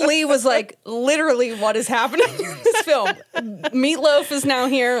 Exactly. Little Lee was like, literally, what is happening in this film? Meatloaf is now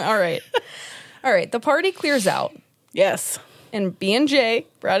here. All right, the party clears out. Yes. And B&J,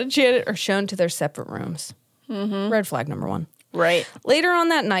 Brad and Janet, are shown to their separate rooms. Red flag number 1. Right. Later on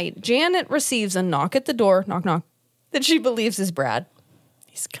that night, Janet receives a knock at the door, knock, knock, that she believes is Brad.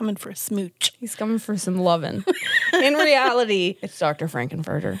 He's coming for a smooch. He's coming for some lovin'. In reality, it's Dr.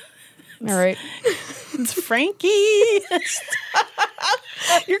 Frankenfurter. All right. It's Frankie.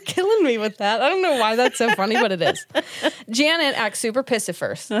 You're killing me with that. I don't know why that's so funny, but it is. Janet acts super pissed at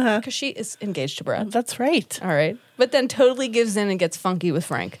first because she is engaged to Brad. That's right. All right. But then totally gives in and gets funky with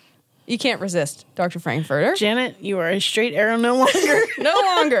Frank. You can't resist Dr. Frankenfurter. Janet, you are a straight arrow no longer. No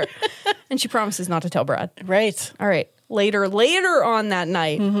longer. And she promises not to tell Brad. Right. All right. Later on that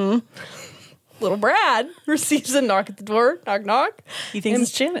night, little Brad receives a knock at the door. Knock, knock. He thinks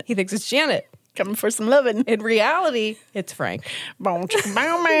it's Janet. He thinks it's Janet. Coming for some lovin'. In reality, it's Frank. Brad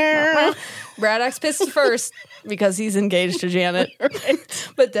acts pissed first because he's engaged to Janet.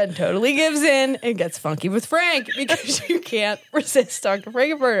 But then totally gives in and gets funky with Frank because you can't resist Dr.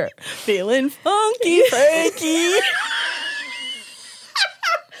 Frankenfurter. Feeling funky, Frankie.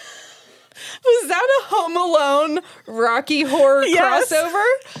 Was that a Home Alone Rocky Horror crossover?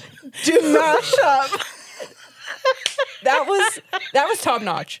 Do mash up. That was top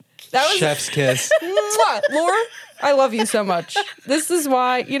notch. That was Chef's kiss. Laura, I love you so much. This is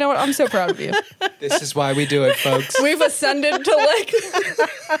why, you know what? I'm so proud of you. This is why we do it, folks. We've ascended to like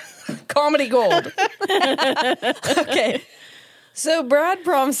comedy gold. Okay. So Brad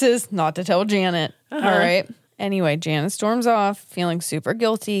promises not to tell Janet. All right. Anyway, Janet storms off, feeling super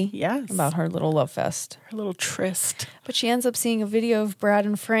guilty about her little love fest. Her little tryst. But she ends up seeing a video of Brad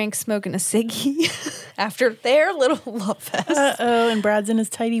and Frank smoking a ciggy after their little love fest. Uh-oh, and Brad's in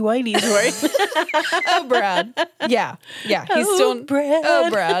his tighty whities, right? Oh, Brad. Yeah. He's still... Brad. Oh,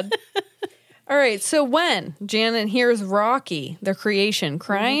 Brad. All right, so when Janet hears Rocky, their creation,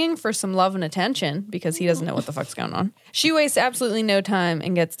 crying for some love and attention because he doesn't know what the fuck's going on, she wastes absolutely no time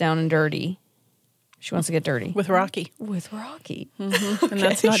and gets down and dirty. She wants to get dirty. With Rocky. With Rocky. Mm-hmm. Okay. And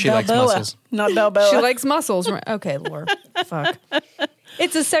that's not she Balboa. Likes muscles. Not Balboa. She likes muscles. Okay, Laura. Fuck.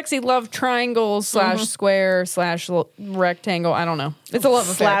 It's a sexy love triangle / square / rectangle. I don't know. It's a love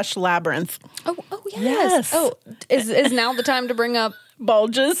affair. / labyrinth. Oh, yes. Oh, is now the time to bring up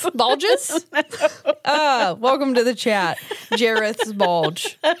bulges? Bulges? Welcome to the chat. Jareth's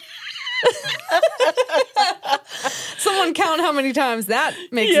bulge. Someone count how many times that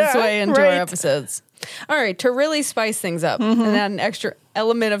makes its way into our episodes. All right, to really spice things up and add an extra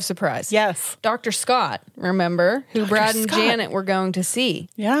element of surprise. Yes. Dr. Scott, remember, who Brad and Janet were going to see,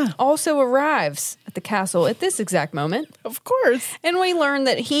 also arrives at the castle at this exact moment. Of course. And we learn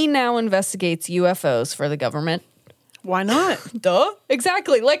that he now investigates UFOs for the government. Why not? Duh.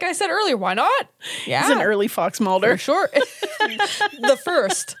 Exactly. Like I said earlier, why not? Yeah. He's an early Fox Mulder. For sure. The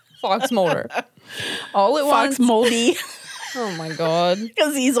first Fox Mulder. All at once. Fox Moldy. Oh my God.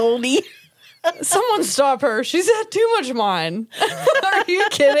 Because he's oldie. Someone stop her. She's had too much wine. Are you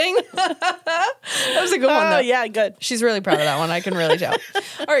kidding? That was a good one, though. Yeah, good. She's really proud of that one. I can really tell.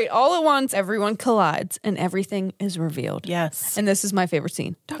 All right. All at once, everyone collides and everything is revealed. Yes. And this is my favorite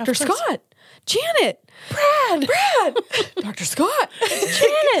scene. Dr. Scott. Janet. Brad. Dr. Scott.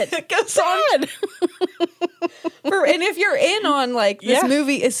 Janet. It goes on. And if you're in on, like, this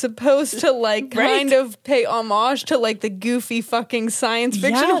movie is supposed to, like, kind of pay homage to, like, the goofy fucking science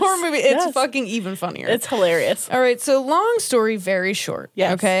fiction horror movie, it's fucking even funnier. It's hilarious. All right, so long story very short,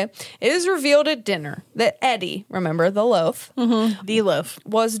 okay? It is revealed at dinner that Eddie, remember, the loaf, the loaf,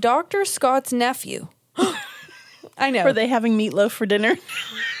 was Dr. Scott's nephew. I know. Were they having meatloaf for dinner?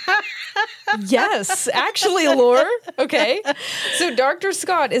 Yes, actually, Lore. Okay. So Dr.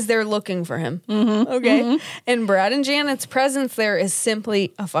 Scott is there looking for him. Okay. And Brad and Janet's presence there is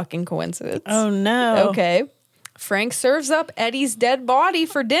simply a fucking coincidence. Oh, no. Okay. Frank serves up Eddie's dead body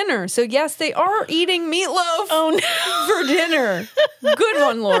for dinner. So, yes, they are eating meatloaf for dinner. Good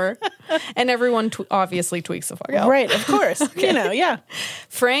one, Lore. And everyone obviously tweaks the fuck out. Right, of course. Okay. You know,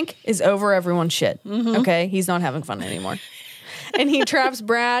 Frank is over everyone's shit. Okay. He's not having fun anymore. And he traps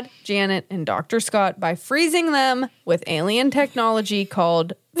Brad, Janet, and Dr. Scott by freezing them with alien technology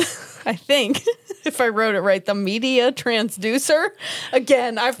called, I think, if I wrote it right, the media transducer.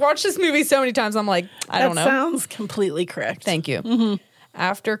 Again, I've watched this movie so many times, I'm like, I don't know. That sounds completely correct. Thank you.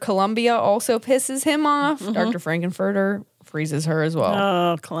 After Columbia also pisses him off, Dr. Frankenfurter freezes her as well.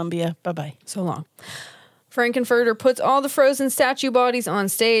 Oh, Columbia. Bye-bye. So long. Frankenfurter puts all the frozen statue bodies on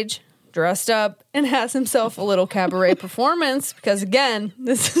stage, dressed up, and has himself a little cabaret performance because, again,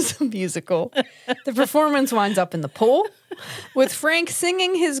 this is a musical. The performance winds up in the pool with Frank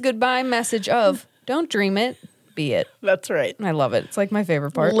singing his goodbye message of, don't dream it, be it. That's right. I love it. It's like my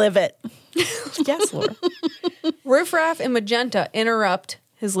favorite part. Live it. Yes, Laura. Riff Raff and Magenta interrupt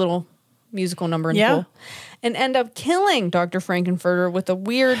his little musical number in the pool and end up killing Dr. Frankenfurter with a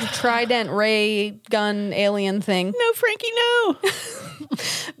weird trident ray gun alien thing. No, Frankie, no.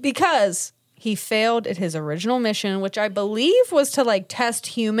 Because he failed at his original mission, which I believe was to, like, test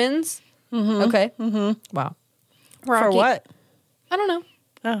humans. Okay. Wow. Rocky. For what? I don't know.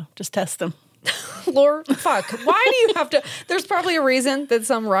 Oh, just test them. Lore, fuck. Why do you have to? There's probably a reason that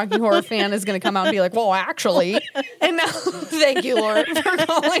some Rocky Horror fan is going to come out and be like, well, actually. And now, thank you, Lore, for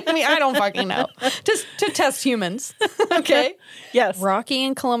calling me. I don't fucking know. Just to test humans. Okay? Yes. Rocky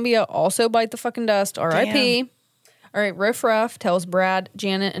and Columbia also bite the fucking dust. R.I.P. All right, Riff Raff tells Brad,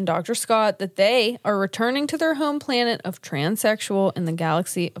 Janet, and Dr. Scott that they are returning to their home planet of transsexual in the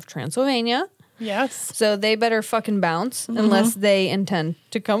galaxy of Transylvania. Yes. So they better fucking bounce unless they intend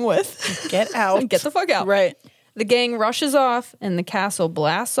to come with. Get out. Get the fuck out. Right. The gang rushes off and the castle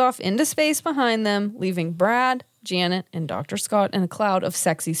blasts off into space behind them, leaving Brad, Janet, and Dr. Scott in a cloud of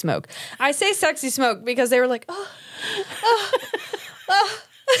sexy smoke. I say sexy smoke because they were like,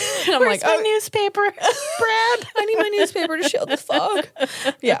 and I'm Where's my newspaper? Brad, I need my newspaper to show the fog.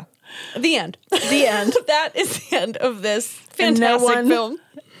 Yeah. The end. The end. That is the end of this fantastic film.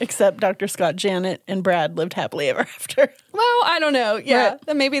 Except Dr. Scott, Janet, and Brad lived happily ever after. Well, I don't know. Yeah.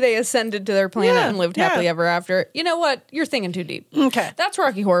 Right. Maybe they ascended to their planet and lived happily ever after. You know what? You're thinking too deep. Okay. That's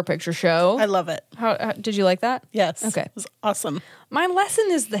Rocky Horror Picture Show. I love it. How did you like that? Yes. Okay. It was awesome. My lesson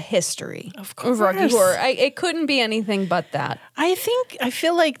is the history Of course. Rocky Horror. It couldn't be anything but that. I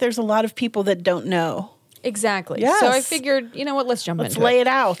feel like there's a lot of people that don't know. Exactly. Yes. So I figured, you know what? Let's jump Let's into lay it. it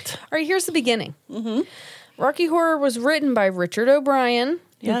out. All right, here's the beginning. Rocky Horror was written by Richard O'Brien,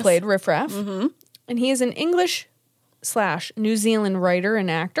 who played Riff Raff. And he is an English/New Zealand writer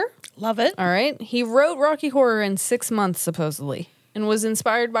and actor. Love it. All right. He wrote Rocky Horror in 6 months, supposedly, and was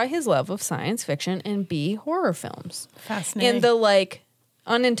inspired by his love of science fiction and B horror films. Fascinating. And the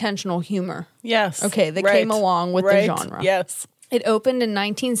unintentional humor. Yes. Okay, that came along with the genre. Yes. It opened in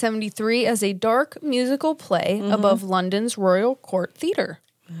 1973 as a dark musical play above London's Royal Court Theatre.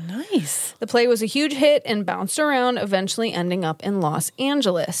 Nice. The play was a huge hit and bounced around, eventually ending up in Los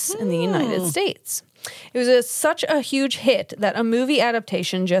Angeles in the United States. It was such a huge hit that a movie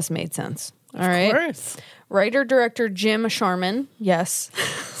adaptation just made sense. All right. Of course. Writer-director Jim Sharman, yes.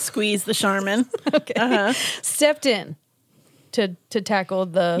 Squeeze the Charmin. Okay. Stepped in to tackle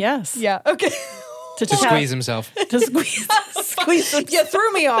the... Yes. Yeah, okay. To squeeze himself. To squeeze them. You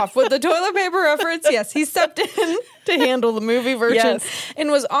threw me off with the toilet paper reference. Yes, he stepped in to handle the movie version and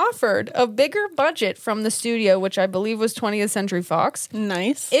was offered a bigger budget from the studio, which I believe was 20th Century Fox.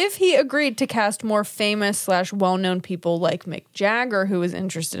 Nice. If he agreed to cast more famous/well-known people like Mick Jagger, who was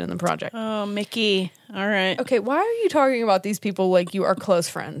interested in the project. Oh, Mickey. All right. Okay, why are you talking about these people like you are close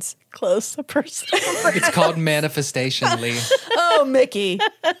friends? Close a person. It's called manifestation, Lee. Oh, Mickey.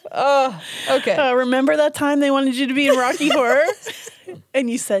 Oh, okay. Remember that time they wanted you to be in Rocky Horror? And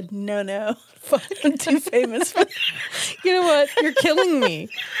you said, no. I'm too famous for that. You know what? You're killing me.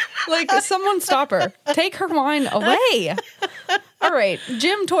 Someone stop her. Take her wine away. All right.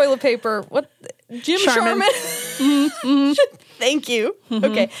 Jim Toilet Paper. What? Jim Sharman. Thank you.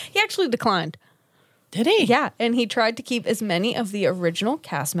 Okay. He actually declined. Did he? Yeah, and he tried to keep as many of the original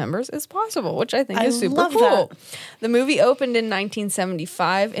cast members as possible, which I think is super love cool. that. The movie opened in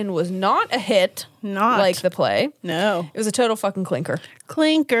 1975 and was not a hit like the play. No. It was a total fucking clinker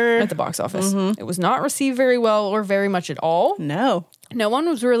Clinker. at the box office. It was not received very well or very much at all. No. No one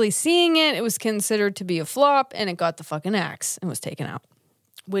was really seeing it. It was considered to be a flop, and it got the fucking axe and was taken out.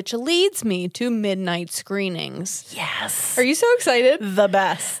 Which leads me to midnight screenings. Yes. Are you so excited? The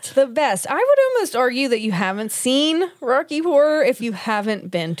best. The best. I would almost argue that you haven't seen Rocky Horror if you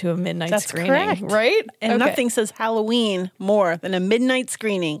haven't been to a midnight screening. Correct. Right? And nothing says Halloween more than a midnight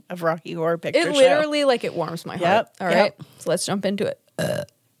screening of Rocky Horror Picture Show. It literally, it warms my heart. All right. So let's jump into it. There,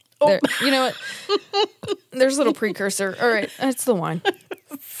 you know what? There's a little precursor. All right. It's the wine.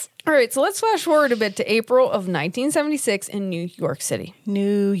 All right, so let's flash forward a bit to April of 1976 in New York City.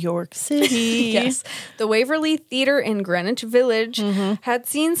 New York City. Yes. The Waverly Theater in Greenwich Village had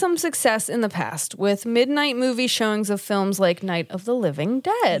seen some success in the past with midnight movie showings of films like Night of the Living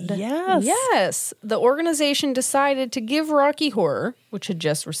Dead. Yes. Yes. The organization decided to give Rocky Horror, which had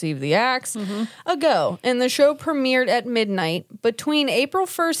just received the axe, a go. And the show premiered at midnight between April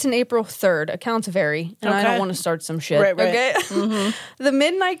 1st and April 3rd. Accounts vary, and I don't want to start some shit. Right. Okay? The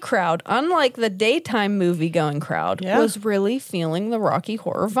midnight crowd, unlike the daytime movie-going crowd, was really feeling the Rocky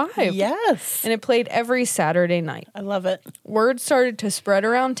Horror vibe. Yes. And it played every Saturday night. I love it. Word started to spread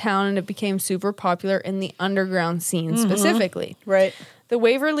around town, and it became super popular in the underground scene specifically. Right. The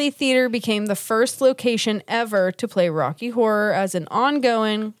Waverly Theater became the first location ever to play Rocky Horror as an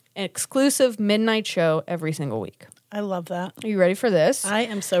ongoing, exclusive midnight show every single week. I love that. Are you ready for this? I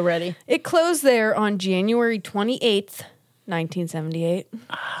am so ready. It closed there on January 28th, 1978.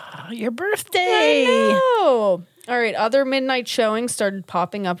 Your birthday. I know. All right, other midnight showings started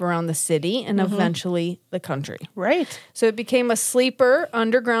popping up around the city and eventually the country. Right. So it became a sleeper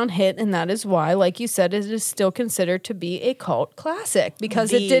underground hit, and that is why, like you said, it is still considered to be a cult classic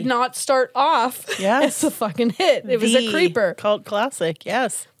because it did not start off as a fucking hit. It was a creeper. Cult classic,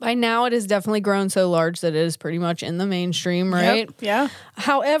 yes. By now, it has definitely grown so large that it is pretty much in the mainstream, right? Yep. Yeah.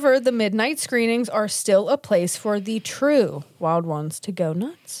 However, the midnight screenings are still a place for the true wild ones to go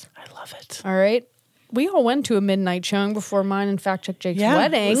nuts. I love it. All right. We all went to a midnight showing before mine and Fact Check Jake's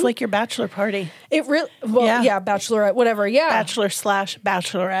wedding. It was like your bachelor party. It really, bachelorette, whatever,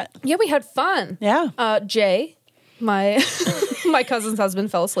 Bachelor/bachelorette. Yeah, we had fun. Yeah. Jay, my my cousin's husband,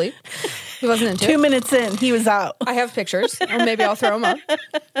 fell asleep. He wasn't into 2 minutes in, he was out. I have pictures, or maybe I'll throw them up.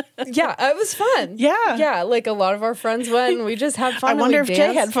 Yeah, it was fun. Yeah. Yeah, like a lot of our friends went, and we just had fun. I wonder if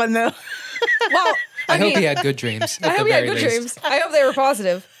Jay had fun, though. Well, I hope he had good dreams. I hope he had good dreams. I hope they were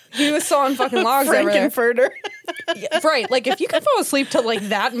positive. He was sawing fucking logs over there. Frankenfurter. Yeah, right. Like, if you can fall asleep to, like,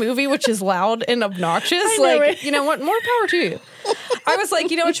 that movie, which is loud and obnoxious, like, you know what? More power to you. I was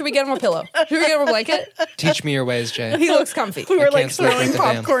like, you know what? Should we get him a pillow? Should we get him a blanket? Teach me your ways, Jay. He looks comfy. We were, like, throwing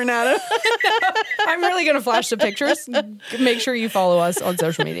popcorn at him. I'm really going to flash the pictures. Make sure you follow us on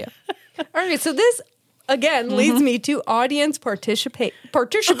social media. All right. So this, again, leads me to audience participation.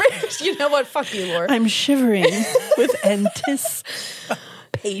 You know what? Fuck you, Laura. I'm shivering with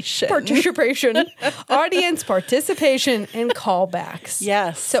anticipation. Participation. Audience participation and callbacks.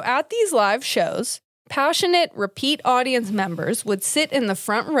 Yes. So at these live shows, passionate repeat audience members would sit in the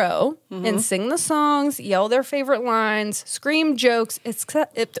front row and sing the songs, yell their favorite lines, scream jokes,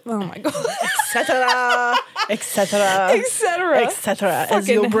 oh my God. Etc. Etc. Etc. Etc. As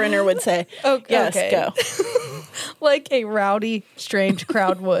Yul Brynner would say. Yes, okay. go. Like a rowdy, strange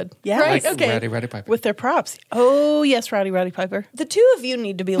crowd would. Yeah. Right? Like Okay. Rowdy Piper. With their props. Oh, yes, Rowdy Piper. The two of you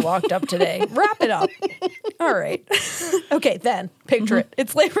need to be locked up today. Wrap it up. All right. Okay, then. Picture it.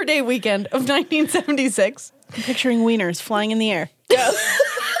 It's Labor Day weekend of 1976. I'm picturing wieners flying in the air. Yeah.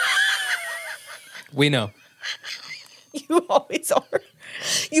 We know. You always are.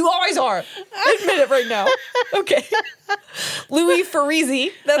 You always are. Admit it right now. Okay. Louis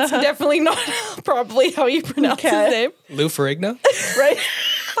Ferrizzi. That's definitely not probably how you pronounce his name. Lou Ferrigno? Right?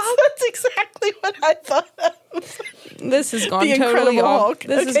 That's exactly what I thought of. This has gone The totally Incredible off. Hulk.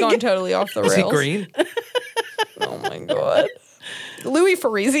 This has gone totally off the rails. Is he green? Oh my God. Louis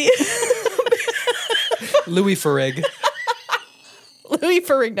Ferrizzi. Louis Ferrig. Louis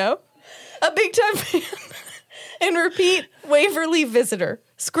Ferrigno. A big time fan and repeat Waverly visitor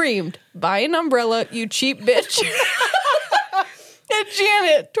screamed, "Buy an umbrella, you cheap bitch." And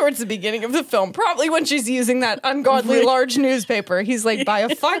Janet, towards the beginning of the film, probably when she's using that ungodly large newspaper, he's like, "Buy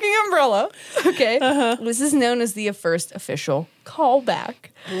a fucking umbrella." Okay. This is known as the first official callback.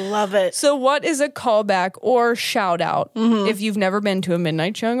 Love it. So what is a callback or shout out? If you've never been to a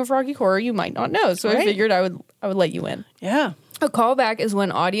midnight showing of Rocky Horror, you might not know. So I figured I would let you in. Yeah. A callback is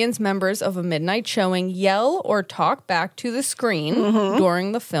when audience members of a midnight showing yell or talk back to the screen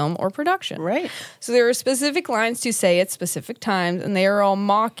during the film or production. Right. So there are specific lines to say at specific times, and they are all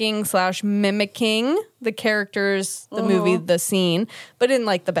mocking / mimicking the characters, the movie, the scene, but in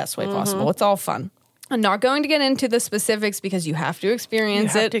like the best way possible. It's all fun. I'm not going to get into the specifics because you have to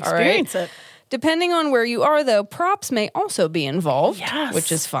experience it. Experience it. Depending on where you are, though, props may also be involved,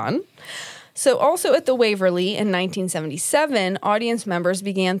 which is fun. So also at the Waverly in 1977, audience members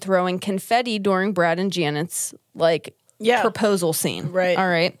began throwing confetti during Brad and Janet's proposal scene. Right. All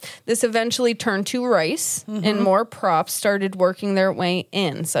right. This eventually turned to rice and more props started working their way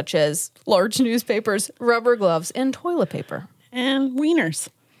in, such as large newspapers, rubber gloves, and toilet paper. And wieners.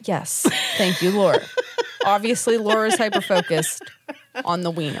 Yes. Thank you, Laura. Obviously, Laura's hyper-focused on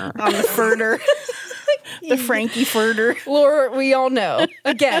the wiener. On the furter. The Frankie furter. Laura, we all know.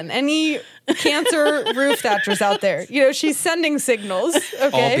 Again, any cancer roof thatchers out there, you know, she's sending signals.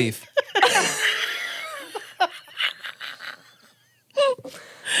 Okay? All beef.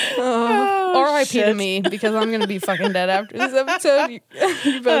 R.I.P. to me, because I'm going to be fucking dead after this episode.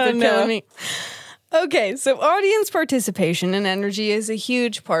 You both are killing me. Okay, so audience participation and energy is a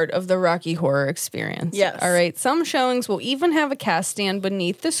huge part of the Rocky Horror experience. Yes. All right, some showings will even have a cast stand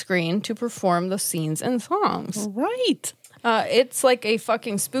beneath the screen to perform the scenes and songs. Right. It's like a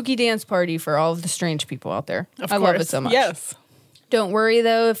fucking spooky dance party for all of the strange people out there. I love it so much. Yes. Don't worry,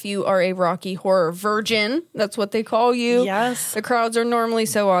 though, if you are a Rocky Horror virgin. That's what they call you. Yes. The crowds are normally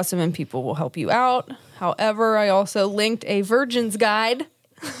so awesome and people will help you out. However, I also linked a virgin's guide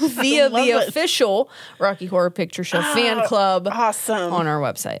via the official Rocky Horror Picture Show fan club on our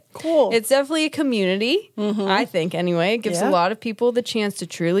website. Cool. It's definitely a community, I think, anyway. It gives a lot of people the chance to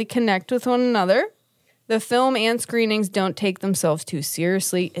truly connect with one another. The film and screenings don't take themselves too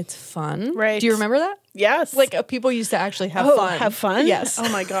seriously. It's fun. Right. Do you remember that? Yes. Like people used to actually have fun. Have fun? Yes. Oh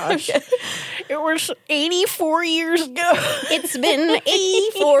my gosh. It was 84 years ago. It's been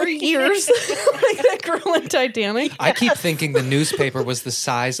 84 years. Like that girl in Titanic. I keep thinking the newspaper was the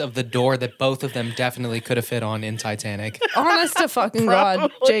size of the door that both of them definitely could have fit on in Titanic. Honest to fucking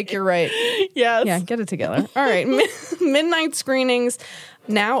God. Jake, you're right. Yes. Yeah, get it together. All right. Midnight screenings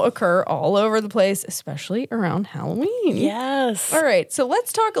now occur all over the place, especially around Halloween. Yes. All right. So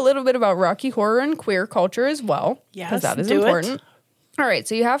let's talk a little bit about Rocky Horror and queer culture as well. Yes. Because that is do important. It. All right.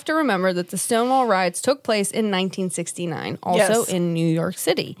 So you have to remember that the Stonewall riots took place in 1969, also in New York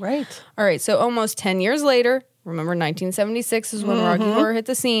City. Right. All right. So almost 10 years later, remember 1976 is when Rocky Horror hit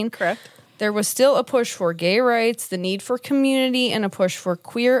the scene. Correct. there was still a push for gay rights, the need for community, and a push for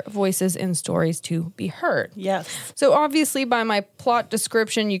queer voices and stories to be heard. Yes. So obviously by my plot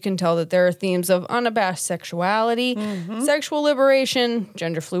description, you can tell that there are themes of unabashed sexuality, sexual liberation,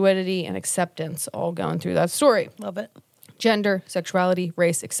 gender fluidity, and acceptance all going through that story. Love it. Gender, sexuality,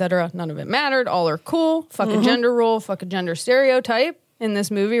 race, etc. None of it mattered. All are cool. Fuck a gender role. Fuck a gender stereotype in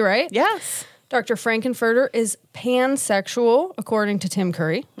this movie, right? Yes. Dr. Frankenfurter is pansexual, according to Tim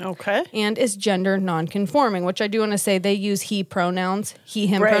Curry. Okay. And is gender nonconforming, which I do want to say they use he pronouns, he,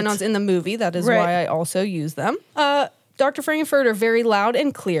 him pronouns in the movie. That is why I also use them. Dr. Frankenfurter, very loud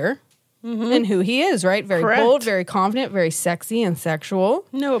and clear in who he is, right? Very bold, very confident, very sexy and sexual.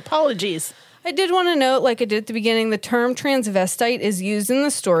 No apologies. I did want to note, like I did at the beginning, the term transvestite is used in the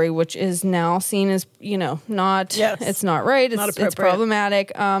story, which is now seen as, not, it's not right. It's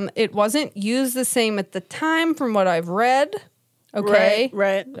problematic. It wasn't used the same at the time from what I've read. Okay.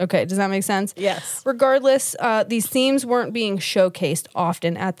 Right. Okay. Does that make sense? Yes. Regardless, these themes weren't being showcased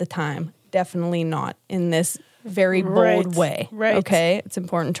often at the time. Definitely not in this very bold way. Right. Okay. It's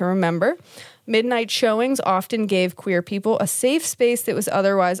important to remember. Midnight showings often gave queer people a safe space that was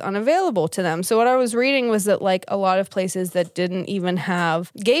otherwise unavailable to them. So what I was reading was that like a lot of places that didn't even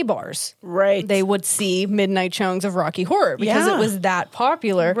have gay bars, they would see midnight showings of Rocky Horror because it was that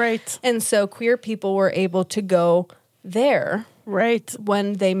popular. Right. And so queer people were able to go there. Right.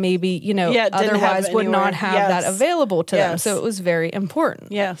 When they maybe, otherwise would not have that available to them. So it was very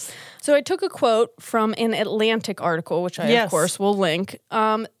important. Yes. So I took a quote from an Atlantic article, which I, of course, will link,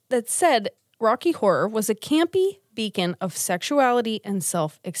 that said, Rocky Horror was a campy beacon of sexuality and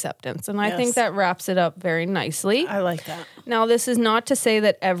self-acceptance. And I think that wraps it up very nicely. I like that. Now, this is not to say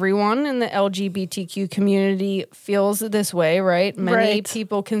that everyone in the LGBTQ community feels this way, right? Many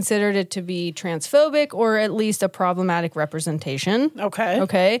people considered it to be transphobic or at least a problematic representation.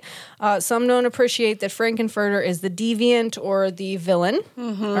 Okay. Some don't appreciate that Frankenfurter is the deviant or the villain.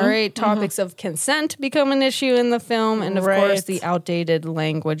 All right. Topics of consent become an issue in the film. And of course, the outdated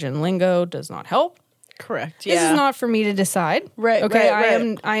language and lingo does not help. Correct. This is not for me to decide. Okay.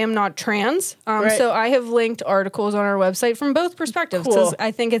 I am not trans. So I have linked articles on our website from both perspectives because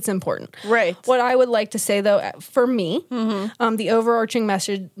I think it's important. Right. What I would like to say though, for me, the overarching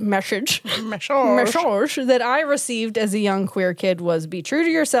message that I received as a young queer kid was be true to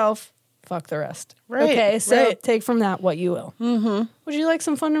yourself, fuck the rest. Right. Okay. So take from that what you will. Would you like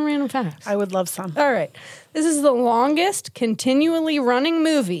some fun and random facts? I would love some. All right. This is the longest continually running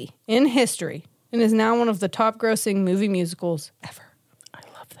movie in history. And is now one of the top-grossing movie musicals ever. I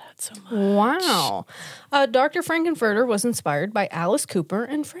love that so much. Wow. Dr. Frankenfurter was inspired by Alice Cooper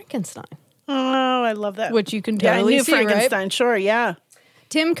and Frankenstein. Oh, I love that. Which you can totally see, Frankenstein, right? Sure, yeah.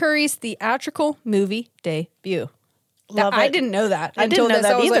 Tim Curry's theatrical movie debut. Love I it. didn't know that. I didn't know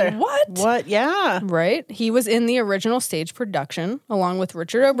that either. Like, what? What? Yeah. Right? He was in the original stage production, along with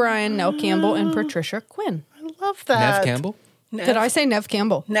Richard O'Brien, Nell Campbell, and Patricia Quinn. I love that. Nev Campbell? Did I say Nev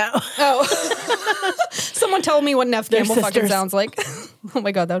Campbell? No. Oh. Someone tell me what Nev Campbell fucking sounds like. Oh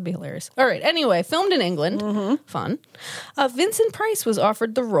my God, that would be hilarious. All right, anyway, filmed in England. Fun. Vincent Price was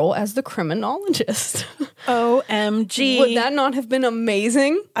offered the role as the criminologist. OMG. Would that not have been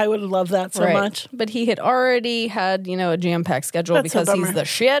amazing? I would love that so much. But he had already had, a jam-packed schedule because he's the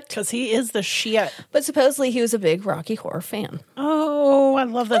shit. Because he is the shit. But supposedly he was a big Rocky Horror fan. Oh, I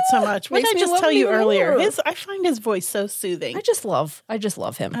love that so much. What did I just tell you earlier? I find his voice so soothing. I just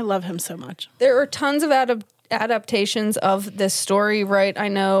love him. I love him so much. There are tons of adaptations of this story, right? I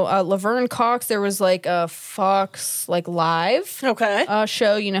know Laverne Cox, there was like a Fox Live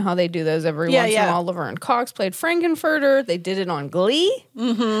show. You know how they do those every once in a while. Laverne Cox played Frankenfurter. They did it on Glee.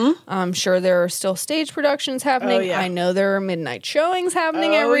 I'm sure there are still stage productions happening. I know there are midnight showings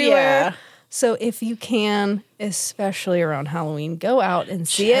happening everywhere. So if you can, especially around Halloween, go out and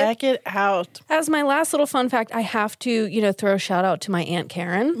see it. Check it out. As my last little fun fact, I have to, throw a shout out to my Aunt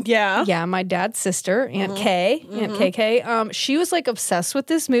Karen. Yeah. Yeah, my dad's sister, Aunt Kay, Aunt KK. She was like obsessed with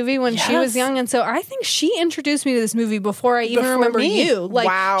this movie when she was young. And so I think she introduced me to this movie before I even remember you.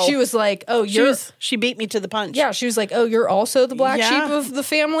 Like, she was like, oh, she beat me to the punch. Yeah, she was like, oh, you're also the black sheep of the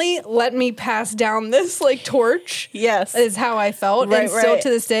family. Let me pass down this torch. Yes. Is how I felt. And still to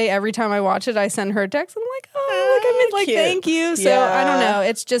this day, every time I watch it, I send her a text. I'm like, oh, thank you. So I don't know.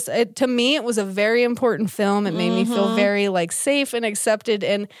 It's just, to me, it was a very important film. It made me feel very like safe and accepted.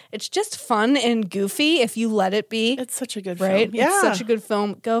 And it's just fun and goofy if you let it be. It's such a good right? film. Yeah. It's such a good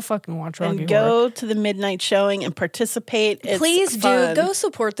film. Go fucking watch Rocky And Horror. go to the midnight showing and participate. Please do. Go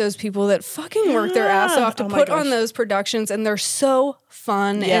support those people that fucking work their ass off to put on those productions. And they're so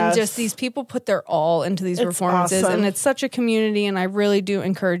fun. And just these people put their all into these performances. Awesome. And it's such a community. And I really do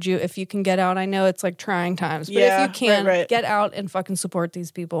encourage you, if you can get out. I know it's like trying times, but if you can, get out and fucking support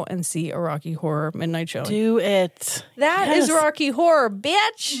these people and see a Rocky Horror midnight showing. Do it. That is Rocky Horror,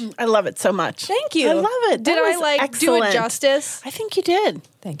 bitch. I love it so much. Thank you. I love it. Did I like do it justice? I think you did.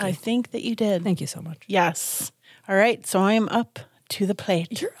 Thank you. I think that you did. Thank you so much. Yes. All right. So I am up to the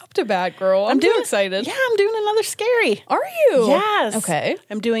plate. You're up to bat, girl. I'm too excited. Yeah, I'm doing another scary. Are you? Yes. Okay.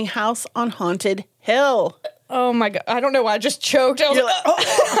 I'm doing House on Haunted Hill. Oh my God. I don't know why I just choked. I was like,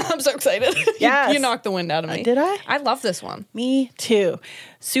 oh, I'm so excited. Yes. You knocked the wind out of me. Did I? I love this one. Me too.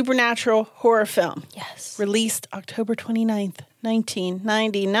 Supernatural horror film. Yes. Released October 29th,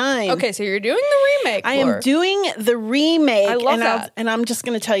 1999. Okay, so you're doing the remake. I am doing the remake. I love that. And I'm just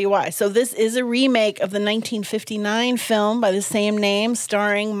going to tell you why. So this is a remake of the 1959 film by the same name,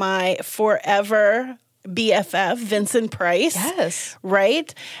 starring my forever BFF, Vincent Price. Yes.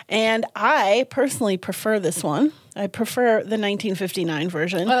 Right? And I personally prefer this one. I prefer the 1959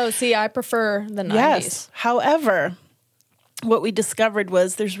 version. Oh, see, I prefer the 90s. Yes. However, what we discovered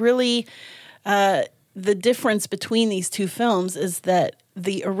was there's really the difference between these two films is that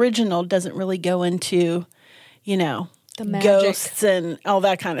the original doesn't really go into, the magic, ghosts and all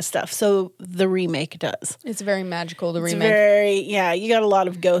that kind of stuff. So the remake does. It's very magical, the remake. You got a lot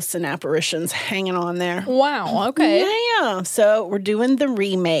of ghosts and apparitions hanging on there. Wow, okay. Yeah. So we're doing the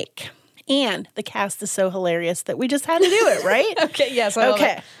remake. And the cast is so hilarious that we just had to do it, right? Okay, yes, I love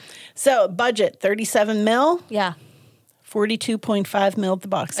it. So budget, 37 mil. Yeah. 42.5 mil at the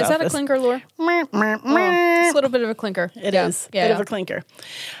box office. Is that a clinker, Laura? It's a little bit of a clinker. It is. Bit of a clinker.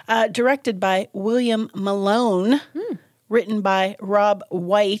 Directed by William Malone. Written by Rob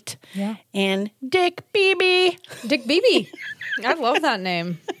White. Yeah. And Dick Beebe. Dick Beebe. I love that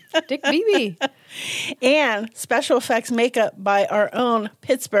name. Dick Beebe. And special effects makeup by our own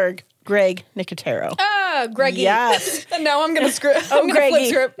Pittsburgh Greg Nicotero. Ah, Greggy. Yes. Now I'm going to flip script.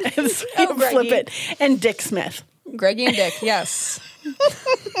 Flip it. And Dick Smith. Greggy and Dick, yes.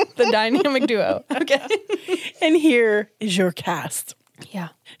 The dynamic duo. Okay. And here is your cast. Yeah.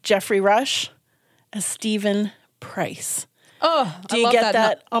 Jeffrey Rush as Stephen Price. Oh, do you get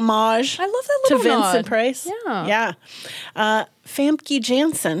that homage? I love that to little Vincent nod. Price. Yeah. Famke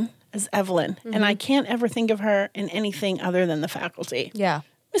Janssen as Evelyn, and I can't ever think of her in anything other than The Faculty. Yeah.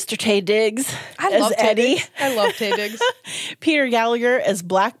 Mr. Taye Diggs I as love Eddie. I love Taye Diggs. Peter Gallagher as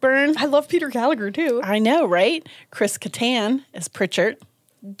Blackburn. I love Peter Gallagher too. I know, right? Chris Kattan as Pritchard.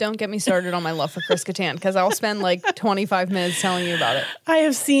 Don't get me started on my love for Chris Kattan, because I'll spend like 25 minutes telling you about it. I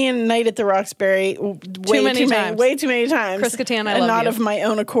have seen Night at the Roxbury way too many times. Chris Kattan, I and love not you. of my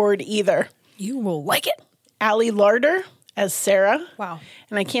own accord either. You will like it. Allie Larder as Sarah. Wow.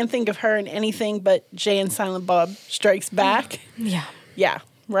 And I can't think of her in anything but Jay and Silent Bob Strikes Back. Yeah. Yeah,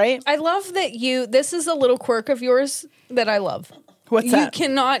 right? I love that this is a little quirk of yours that I love. What's that? You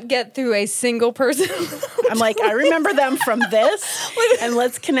cannot get through a single person. I'm like, I remember them from this, and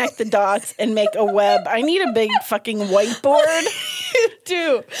let's connect the dots and make a web. I need a big fucking whiteboard. You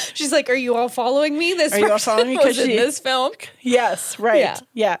do. She's like, are you all following me? This Are you all following me? was in this film. Yes, right.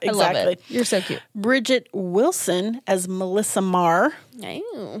 Yeah, exactly. I love it. You're so cute. Bridget Wilson as Melissa Marr.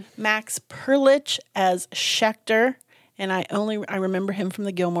 Oh. Max Perlich as Schechter. And I remember him from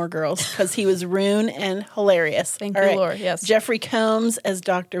the Gilmore Girls because he was Rune and hilarious. Thank you, Lord. Yes. Jeffrey Combs as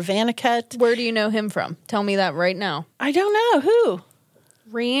Dr. Vannicut. Where do you know him from? Tell me that right now. I don't know. Who?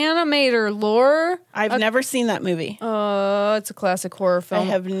 Reanimator, Lore. I've never seen that movie. It's a classic horror film.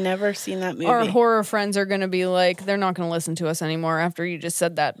 I have never seen that movie. Our horror friends are going to be like, they're not going to listen to us anymore after you just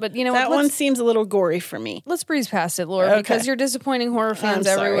said that. But you know that what? one seems a little gory for me. Let's breeze past it, Laura, because you're disappointing horror fans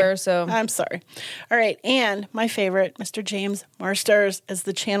everywhere. So I'm sorry. All right. And my favorite, Mr. James Marsters as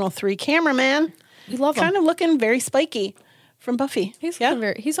the Channel 3 cameraman. You love him. Kind of looking very spiky from Buffy. He's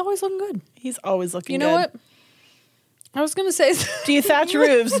always looking good. He's always looking good. You know what? I was going to say... Do you thatch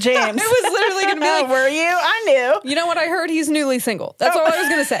roofs, James? I was literally going to be like... Were you? I knew. You know what? I heard he's newly single. That's all I was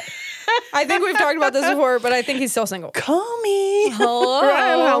going to say. I think we've talked about this before, but I think he's still single. Call me. Hello.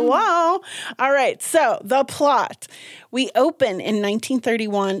 Hello. All right. So the plot. We open in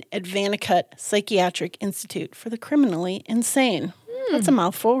 1931 at Vannicut Psychiatric Institute for the Criminally Insane. That's a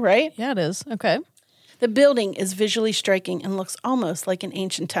mouthful, right? Yeah, it is. Okay. The building is visually striking and looks almost like an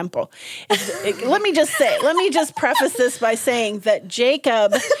ancient temple. Let me just preface this by saying that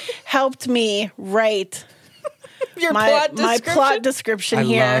Jacob helped me write my plot description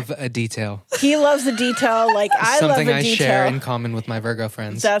here. I love a detail. He loves a detail like I love a detail. Something I share in common with my Virgo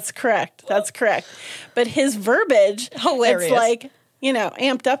friends. That's correct. But his verbiage, hilarious. It's like,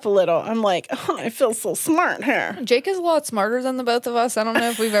 amped up a little. I'm like, oh, I feel so smart here. Jake is a lot smarter than the both of us. I don't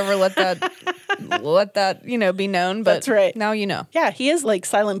know if we've ever let that be known, but that's right. Now you know. Yeah, he is like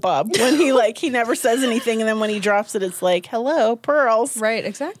Silent Bob when he never says anything, and then when he drops it, it's like, hello, pearls. Right,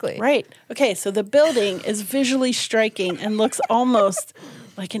 exactly. Right. Okay, so the building is visually striking and looks almost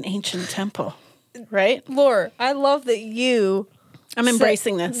like an ancient temple. Right? Laura, I love that you... I'm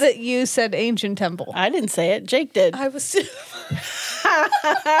embracing this. That you said ancient temple. I didn't say it. Jake did. I was...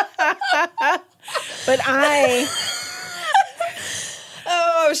 But I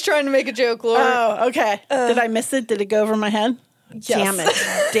was trying to make a joke, Laura. Oh, okay. Did I miss it? Did it go over my head?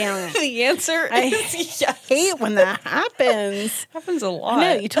 Yes. Damn it. The answer is yes. Hate when that happens. Happens a lot.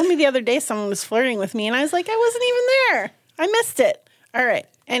 I know. You told me the other day someone was flirting with me, and I was like, I wasn't even there. I missed it. All right.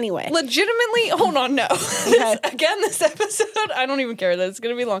 Anyway. Legitimately, hold on, no. Okay. This episode, I don't even care that it's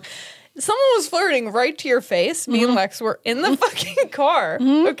going to be long. Someone was flirting right to your face. Me and Lex were in the fucking car.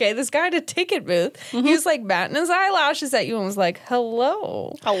 Okay, this guy at a ticket booth. He was like batting his eyelashes at you and was like,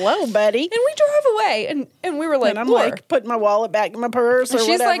 hello. Hello, buddy. And we drove away and we were like, and I'm Laura. like putting my wallet back in my purse or she's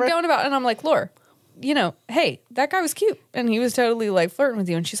whatever. Like going about, and I'm like, Laura, hey, that guy was cute. And he was totally like flirting with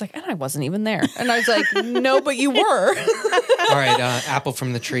you. And she's like, and I wasn't even there. And I was like, no, but you were. All right, apple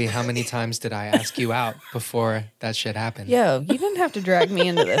from the tree. How many times did I ask you out before that shit happened? Yo, you didn't have to drag me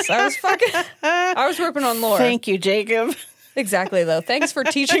into this. I was ripping on Laura. Thank you, Jacob. Exactly, though. Thanks for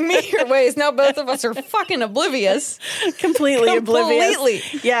teaching me your ways. Now both of us are fucking oblivious. Completely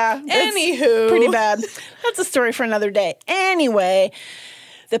oblivious. Yeah. Anywho. Pretty bad. That's a story for another day. Anyway,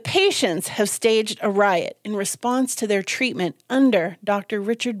 the patients have staged a riot in response to their treatment under Dr.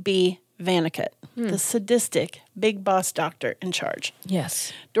 Richard B. Vanicut, the sadistic big boss doctor in charge.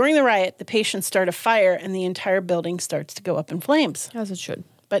 Yes. During the riot, the patients start a fire and the entire building starts to go up in flames. As it should.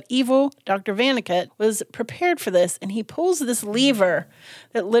 But evil Dr. Vanicut was prepared for this, and he pulls this lever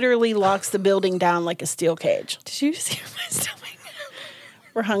that literally locks the building down like a steel cage. Did you just hear my stomach?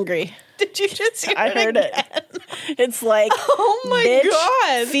 We're hungry. Did you just hear I heard it. It's like, oh my bitch,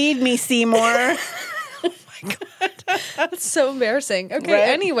 God. Feed me, Seymour. Oh my God. That's so embarrassing. Okay, right?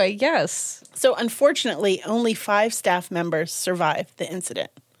 Anyway, yes. So unfortunately, only 5 staff members survived the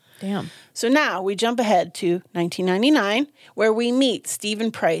incident. Damn. So now we jump ahead to 1999, where we meet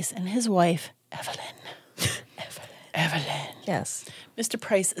Stephen Price and his wife, Evelyn. Evelyn. Yes. Mr.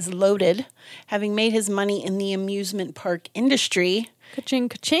 Price is loaded, having made his money in the amusement park industry. Ka-ching,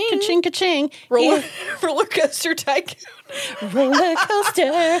 ka-ching. Ka-ching, ka-ching. Roller coaster tycoon. Roller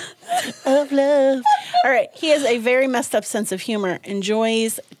coaster of love. All right. He has a very messed up sense of humor,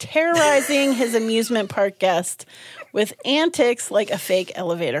 enjoys terrorizing his amusement park guest with antics like a fake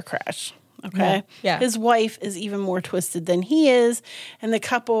elevator crash. Okay. Yeah. His wife is even more twisted than he is, and the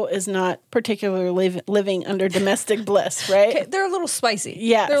couple is not particularly living under domestic bliss, right? Okay, they're a little spicy.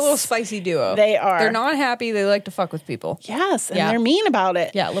 Yes. They're a little spicy duo. They are. They're not happy. They like to fuck with people. Yes, and they're mean about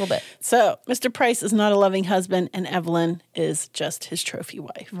it. Yeah, a little bit. So, Mr. Price is not a loving husband, and Evelyn is just his trophy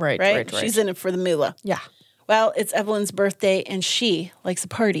wife. Right. She's in it for the moolah. Yeah. Well, it's Evelyn's birthday, and she likes a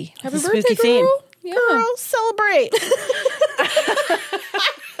party. Happy with a birthday, spooky theme. girl. Yeah. Girl, celebrate.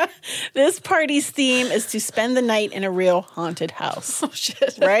 This party's theme is to spend the night in a real haunted house. Oh,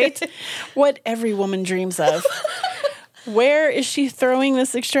 shit. Right? What every woman dreams of. Where is she throwing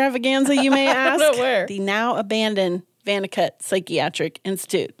this extravaganza, you may ask? I don't know where. The now abandoned Vanicut Psychiatric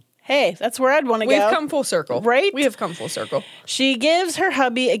Institute. Hey, that's where I'd want to go. We've come full circle. Right? We have come full circle. She gives her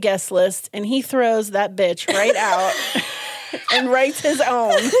hubby a guest list, and he throws that bitch right out and writes his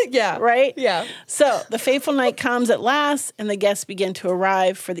own. Yeah. Right? Yeah. So the fateful night comes at last, and the guests begin to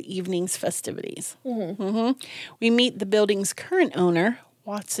arrive for the evening's festivities. We meet the building's current owner,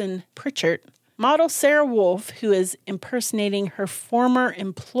 Watson Pritchard, model Sarah Wolf, who is impersonating her former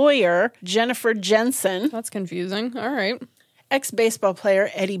employer, Jennifer Jensen. That's confusing. All right. Ex-baseball player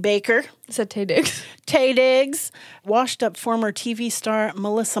Eddie Baker. Is that Tay Diggs? Tay Diggs. Washed-up former TV star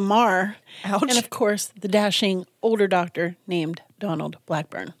Melissa Marr. Ouch. And, of course, the dashing older doctor named Donald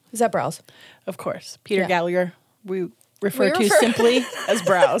Blackburn. Is that Browse? Of course. Peter Yeah. Gallagher, we refer to simply as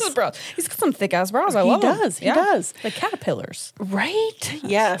Browse. Browse. He's got some thick-ass brows. I love him. He does. Like caterpillars. Right?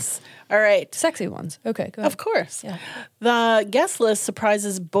 Yes. All right. Sexy ones. Okay, go ahead. Of course. Yeah. The guest list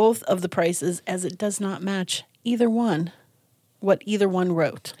surprises both of the prices as it does not match either one what either one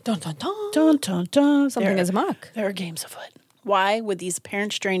wrote. Dun, dun, dun. Dun, dun, dun. Something is amok. There are games afoot. Why would these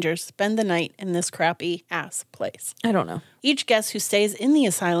apparent strangers spend the night in this crappy ass place? I don't know. Each guest who stays in the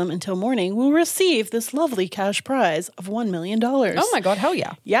asylum until morning will receive this lovely cash prize of $1 million. Oh my God, hell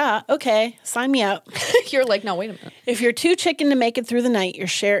yeah. Yeah, okay, sign me up. You're like, no, wait a minute. If you're too chicken to make it through the night, your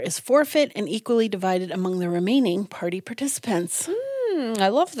share is forfeit and equally divided among the remaining party participants. I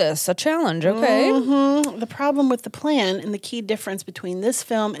love this. A challenge, okay. Mm-hmm. The problem with the plan and the key difference between this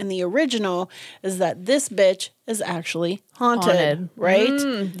film and the original is that this bitch is actually haunted. Right?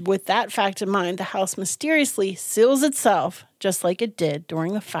 With that fact in mind, the house mysteriously seals itself just like it did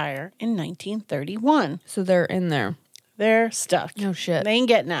during the fire in 1931. So they're in there. They're stuck. No shit. They ain't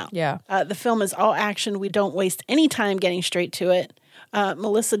getting out. Yeah. The film is all action. We don't waste any time getting straight to it.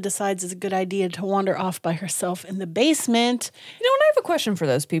 Melissa decides it's a good idea to wander off by herself in the basement. You know, and I have a question for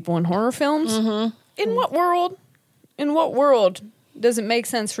those people in horror films. Mm-hmm. In what world does it make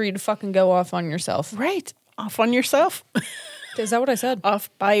sense for you to fucking go off on yourself? Right. Off on yourself. Is that what I said? Off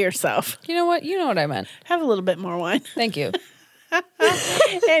by yourself. You know what? You know what I meant. Have a little bit more wine. Thank you.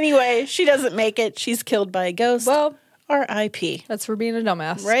 Anyway, she doesn't make it. She's killed by a ghost. Well, R.I.P. that's for being a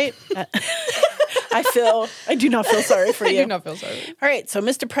dumbass. Right? I do not feel sorry for you. I do not feel sorry. All right, so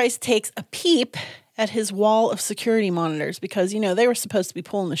Mr. Price takes a peep at his wall of security monitors because, they were supposed to be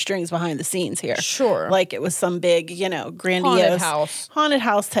pulling the strings behind the scenes here. Sure. Like it was some big, grandiose haunted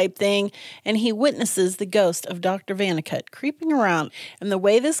house type thing. And he witnesses the ghost of Dr. Vannicut creeping around. And the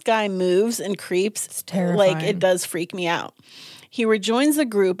way this guy moves and creeps, it's terrifying. Like it does freak me out. He rejoins the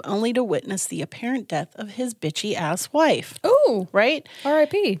group only to witness the apparent death of his bitchy-ass wife. Ooh. Right?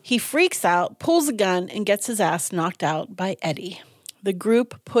 R.I.P. He freaks out, pulls a gun, and gets his ass knocked out by Eddie. The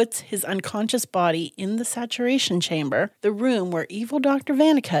group puts his unconscious body in the saturation chamber, the room where evil Dr.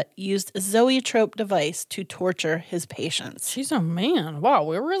 Vannicut used a zoetrope device to torture his patients. She's a man. Wow,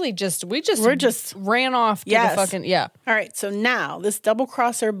 we just ran off to the fucking, yeah. All right, so now this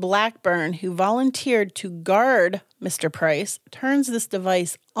double-crosser Blackburn who volunteered to guard Mr. Price turns this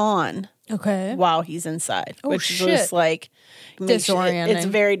device on. Okay. While he's inside. Oh, which shit. is like disorienting. It's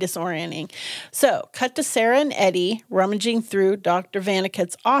very disorienting. So, cut to Sarah and Eddie rummaging through Dr.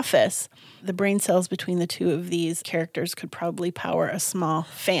 Vannicut's office. The brain cells between the two of these characters could probably power a small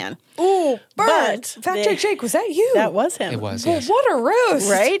fan. Ooh, Bert! Fact check, Jake, was that you? That was him. It was, well, yes. what a roast!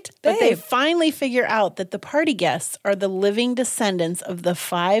 Right? Babe. But they finally figure out that the party guests are the living descendants of the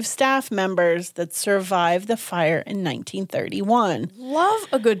 5 staff members that survived the fire in 1931. Love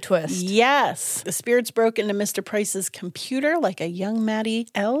a good twist. Yes. The spirits broke into Mr. Price's computer like a young Maddie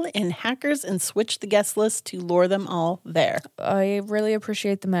L in Hackers and switched the guest list to lure them all there. I really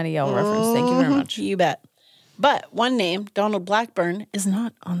appreciate the Maddie L reference. Thank you very much. You bet. But one name, Donald Blackburn, is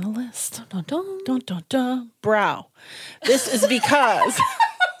not on the list. Dun, dun. Dun, dun, dun. Brow. This is because...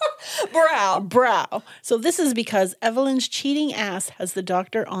 Brow. So this is because Evelyn's cheating ass has the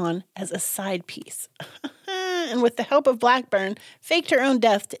doctor on as a side piece. And with the help of Blackburn, faked her own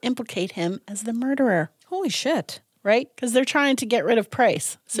death to implicate him as the murderer. Holy shit. Right? Because they're trying to get rid of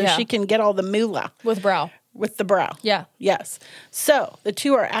Price so she can get all the moolah. With Brow. With the brow. Yeah. Yes. So the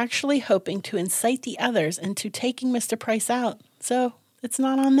two are actually hoping to incite the others into taking Mr. Price out. So it's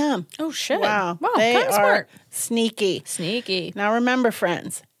not on them. Oh, shit. Wow. Wow, They kind of are smart. sneaky. Now remember,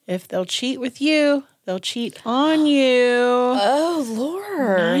 friends, if they'll cheat with you, they'll cheat on you. Oh,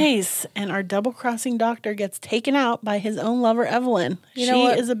 Lord. Nice. And our double-crossing doctor gets taken out by his own lover, Evelyn. You know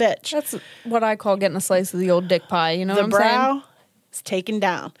what? She is a bitch. That's what I call getting a slice of the old dick pie. You know The what I'm saying? brow is taken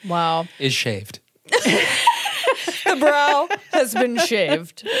down. Wow. Is shaved. The brow has been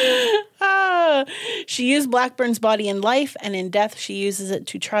shaved. She used Blackburn's body in life, and in death, she uses it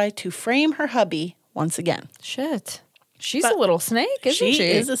to try to frame her hubby once again. Shit. She's a little snake, isn't she?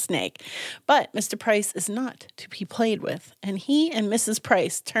 She is a snake. But Mr. Price is not to be played with, and he and Mrs.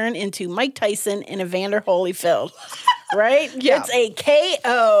 Price turn into Mike Tyson in Evander Holyfield. Right? Yeah. It's a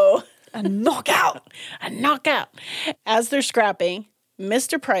KO. A knockout. A knockout. As they're scrapping,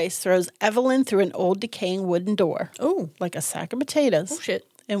 Mr. Price throws Evelyn through an old decaying wooden door. Oh. Like a sack of potatoes. Oh, shit.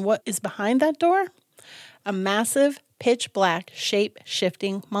 And what is behind that door? A massive, pitch black,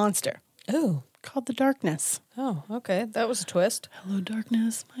 shape-shifting monster. Oh. Called the Darkness. Oh, okay. That was a twist. Hello,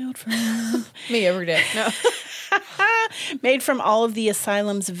 Darkness, my old friend. Me every day. No. Made from all of the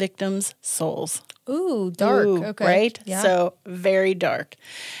asylum's victims' souls. Ooh, dark. Ooh, okay. Right? Yeah. So, very dark.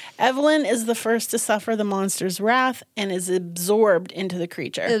 Evelyn is the first to suffer the monster's wrath and is absorbed into the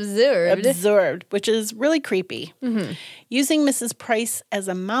creature. Absorbed, which is really creepy. Mm-hmm. Using Mrs. Price as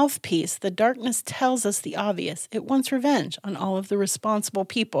a mouthpiece, the darkness tells us the obvious. It wants revenge on all of the responsible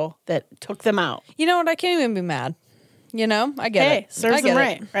people that took them out. You know what? I can't even be mad. You know, I get it. Serves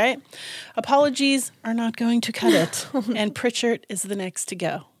them right? Apologies are not going to cut it. And Pritchard is the next to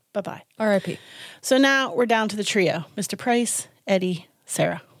go. Bye-bye. R.I.P. So now we're down to the trio. Mr. Price, Eddie,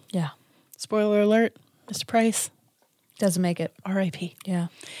 Sarah. Yeah. Spoiler alert, Mr. Price doesn't make it. R.I.P. Yeah.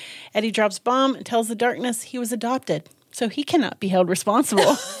 Eddie drops bomb and tells the darkness he was adopted, so he cannot be held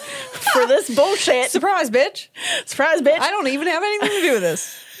responsible for this bullshit. Surprise, bitch. Surprise, bitch. I don't even have anything to do with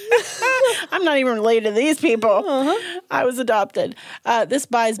this. I'm not even related to these people. I was adopted. This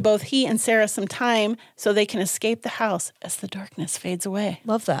buys both he and Sarah some time so they can escape the house as the darkness fades away.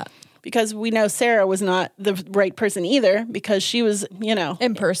 Love that. Because we know Sarah was not the right person either because she was,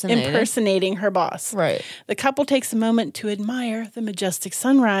 impersonating her boss. Right. The couple takes a moment to admire the majestic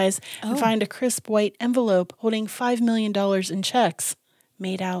sunrise and find a crisp white envelope holding $5 million in checks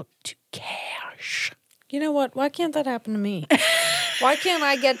made out to cash. You know what? Why can't that happen to me? Why can't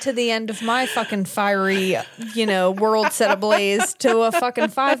I get to the end of my fucking fiery, world set ablaze to a fucking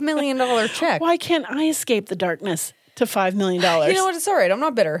 $5 million check? Why can't I escape the darkness to $5 million? You know what? It's all right. I'm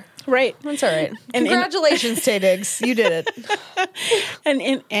not bitter. Right. It's all right. Congratulations, Tay Diggs. You did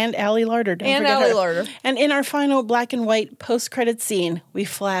it. And Allie Larder. And Allie Larder. And in our final black and white post-credit scene, we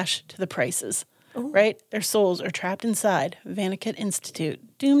flash to the Prices. Ooh. Right? Their souls are trapped inside Vannicut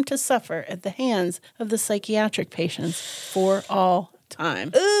Institute, doomed to suffer at the hands of the psychiatric patients for all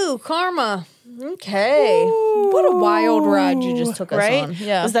time. Ooh, karma. Okay. Ooh. What a wild ride you just took us on.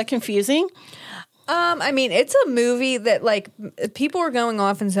 Yeah. Was that confusing? I mean, it's a movie that, people are going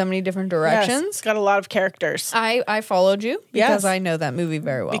off in so many different directions. Yes, it's got a lot of characters. I followed you because I know that movie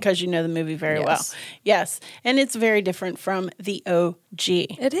very well. Because you know the movie very well. Yes. And it's very different from the OG.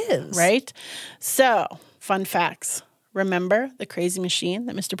 It is. Right? So, fun facts. Remember the crazy machine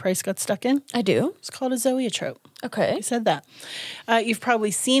that Mr. Price got stuck in? I do. It's called a zoetrope. Okay. You said that. You've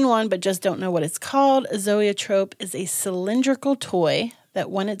probably seen one, but just don't know what it's called. A zoetrope is a cylindrical toy that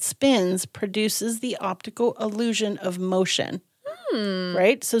when it spins produces the optical illusion of motion.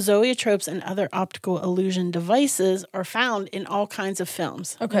 Right? So zoetropes and other optical illusion devices are found in all kinds of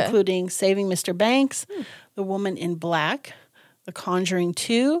films, including Saving Mr. Banks, The Woman in Black, The Conjuring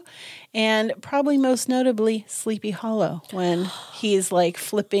 2, and probably most notably Sleepy Hollow, when he's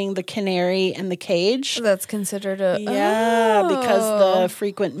flipping the canary in the cage. That's considered because the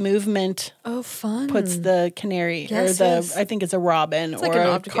frequent movement puts the canary I think it's a robin or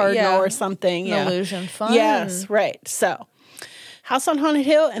a cardinal or something. An illusion. Fun. Yes, right. So House on Haunted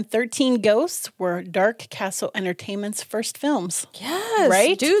Hill and 13 Ghosts were Dark Castle Entertainment's first films. Yes.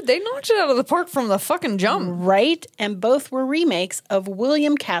 Right? Dude, they knocked it out of the park from the fucking jump. Right. And both were remakes of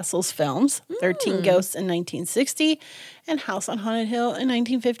William Castle's films, 13 Ghosts in 1960 and House on Haunted Hill in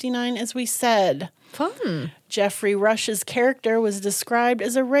 1959, as we said. Fun. Jeffrey Rush's character was described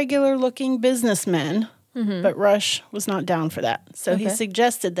as a regular-looking businessman, but Rush was not down for that. So he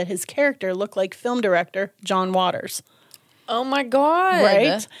suggested that his character look like film director John Waters. Oh my God.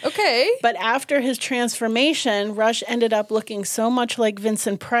 Right? Okay. But after his transformation, Rush ended up looking so much like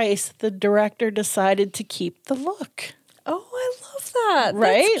Vincent Price, the director decided to keep the look. Oh, I love that.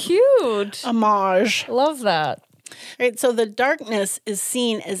 Right? That's cute. Homage. Love that. Right, so the darkness is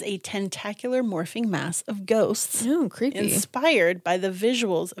seen as a tentacular morphing mass of ghosts. Ooh, creepy. Inspired by the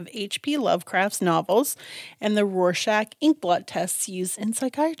visuals of H.P. Lovecraft's novels and the Rorschach inkblot tests used in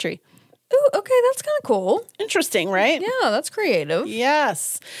psychiatry. Ooh, okay, that's kind of cool. Interesting, right? Yeah, that's creative.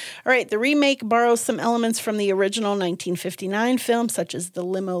 Yes. All right, the remake borrows some elements from the original 1959 film, such as the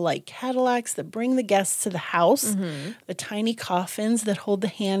limo-like Cadillacs that bring the guests to the house, the tiny coffins that hold the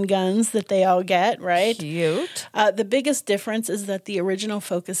handguns that they all get, right? Cute. The biggest difference is that the original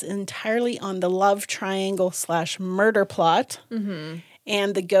focused entirely on the love triangle / murder plot.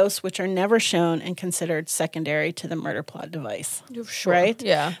 And the ghosts, which are never shown and considered secondary to the murder plot device. Sure. Right?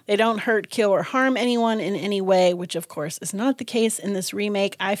 Yeah. They don't hurt, kill, or harm anyone in any way, which, of course, is not the case in this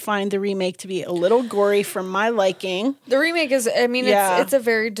remake. I find the remake to be a little gory for my liking. The remake is, it's a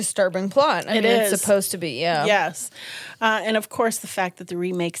very disturbing plot. I mean, it's supposed to be, yeah. Yes. And, of course, the fact that the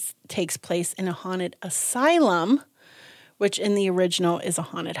remake takes place in a haunted asylum, which in the original is a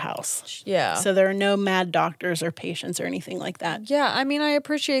haunted house. Yeah. So there are no mad doctors or patients or anything like that. Yeah, I mean, I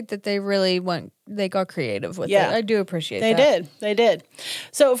appreciate that they really they got creative with it. I do appreciate that. They did.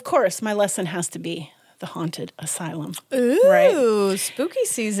 So, of course, my lesson has to be the haunted asylum. Ooh, right? Spooky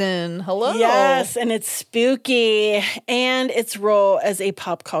season. Hello. Yes, and it's spooky. And its role as a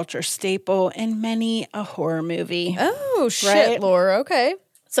pop culture staple in many a horror movie. Oh, shit, right? Laura. Okay.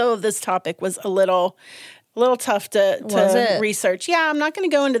 So this topic was a little A little tough to research. Yeah, I'm not going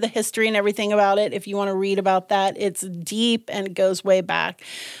to go into the history and everything about it. If you want to read about that, it's deep and it goes way back.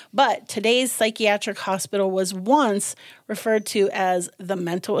 But today's psychiatric hospital was once referred to as the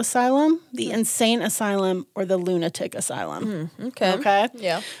mental asylum, the insane asylum, or the lunatic asylum. Okay.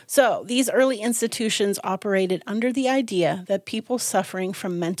 Yeah. So these early institutions operated under the idea that people suffering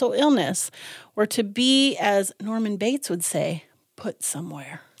from mental illness were to be, as Norman Bates would say, put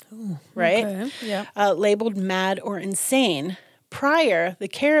somewhere. Ooh, right? Okay. Yeah. Labeled mad or insane. Prior, the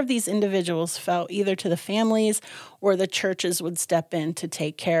care of these individuals fell either to the families or the churches would step in to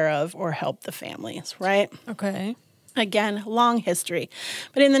take care of or help the families, right? Okay. Again, long history.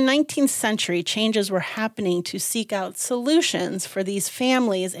 But in the 19th century, changes were happening to seek out solutions for these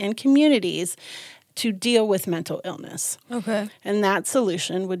families and communities to deal with mental illness. Okay. And that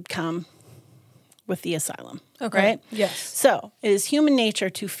solution would come with the asylum. Okay. Right? Yes. So it is human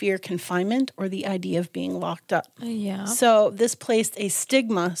nature to fear confinement or the idea of being locked up. Yeah. So this placed a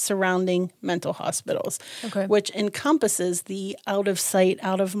stigma surrounding mental hospitals, which encompasses the out of sight,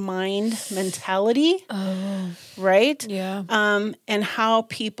 out of mind mentality. Oh. Right? Yeah. And how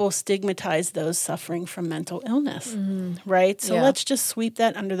people stigmatize those suffering from mental illness. Right? So let's just sweep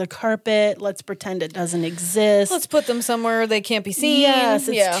that under the carpet. Let's pretend it doesn't exist. Let's put them somewhere they can't be seen. Yes,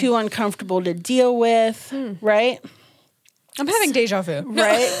 it's too uncomfortable to deal with. Right? I'm having deja vu.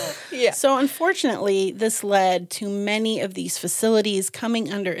 Right? Yeah. So unfortunately, this led to many of these facilities coming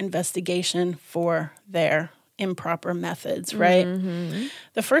under investigation for their improper methods, right?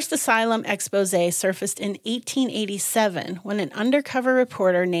 The first asylum expose surfaced in 1887 when an undercover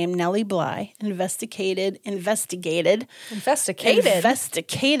reporter named Nellie Bly investigated. It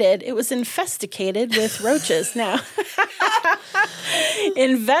was infestigated with roaches now.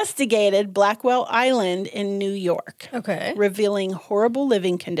 Investigated Blackwell Island in New York. Okay. Revealing horrible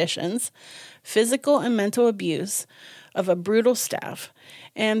living conditions, physical and mental abuse of a brutal staff,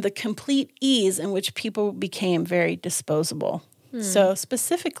 and the complete ease in which people became very disposable. So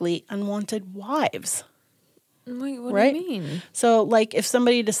specifically, unwanted wives. Wait, what right? do you mean? So like if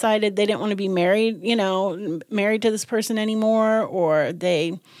somebody decided they didn't want to be married, married to this person anymore, or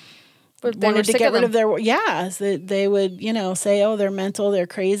they wanted to get rid of their, they would, say, oh, they're mental, they're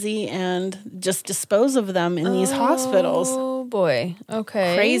crazy, and just dispose of them in these hospitals. Oh, boy.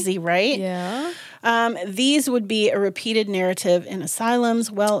 Okay. Crazy, right? Yeah. These would be a repeated narrative in asylums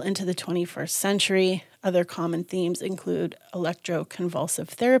well into the 21st century. Other common themes include electroconvulsive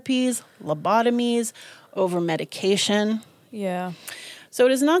therapies, lobotomies, over-medication. Yeah. So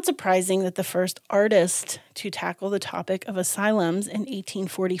it is not surprising that the first artist to tackle the topic of asylums in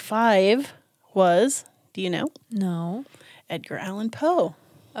 1845 was, do you know? No. Edgar Allan Poe.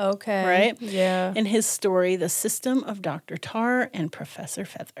 Okay. Right? Yeah. In his story, The System of Dr. Tar and Professor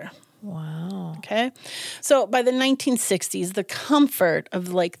Feather. Wow. Okay. So by the 1960s, the comfort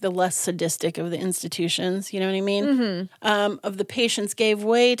of the less sadistic of the institutions, you know what I mean? Of the patients gave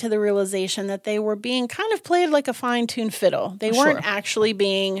way to the realization that they were being kind of played like a fine-tuned fiddle. They weren't actually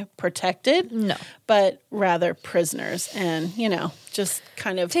being protected. No. But rather prisoners and, just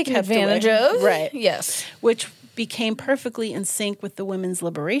kind of taken kept advantage away. of. Right. Yes. Which became perfectly in sync with the women's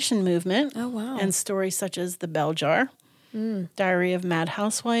liberation movement. Oh, wow. And stories such as The Bell Jar. Diary of Mad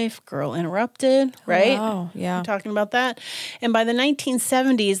Housewife, Girl Interrupted, right? Oh, yeah. We're talking about that. And by the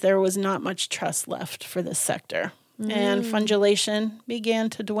 1970s, there was not much trust left for this sector. And fundulation began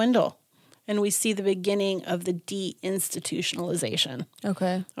to dwindle. And we see the beginning of the deinstitutionalization.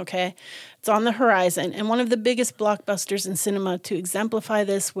 Okay. Okay. It's on the horizon. And one of the biggest blockbusters in cinema to exemplify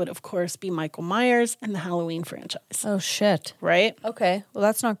this would, of course, be Michael Myers and the Halloween franchise. Oh, shit. Right? Okay. Well,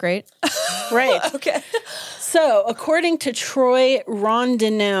 that's not great. Right. Okay. So, according to Troy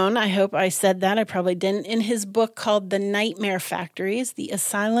Rondenone, I hope I said that, I probably didn't, in his book called The Nightmare Factories, The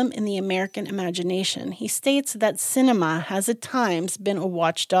Asylum in the American Imagination, he states that cinema has at times been a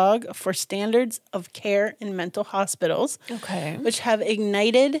watchdog for standards of care in mental hospitals, which have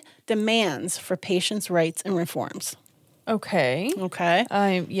ignited demands for patients' rights and reforms. Okay. Okay.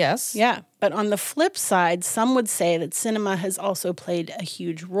 Yes. Yeah. But on the flip side, some would say that cinema has also played a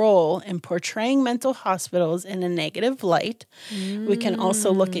huge role in portraying mental hospitals in a negative light. We can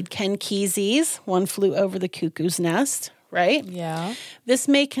also look at Ken Kesey's One Flew Over the Cuckoo's Nest, right? Yeah. This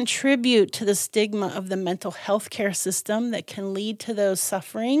may contribute to the stigma of the mental health care system that can lead to those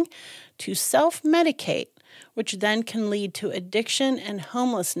suffering to self-medicate, which then can lead to addiction and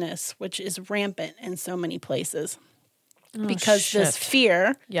homelessness, which is rampant in so many places. Because this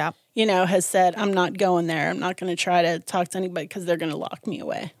fear, has said, I'm not going there. I'm not going to try to talk to anybody because they're going to lock me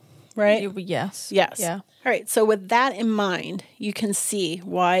away. right? Yes. Yes. Yeah. All right. So with that in mind, you can see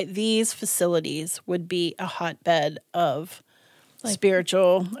why these facilities would be a hotbed of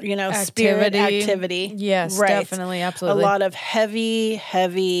spiritual, spirit activity. Yes, right. definitely. Absolutely. A lot of heavy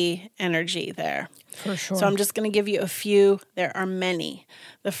energy there. For sure. So I'm just going to give you a few. There are many.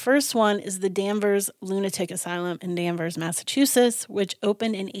 The first one is the Danvers Lunatic Asylum in Danvers, Massachusetts, which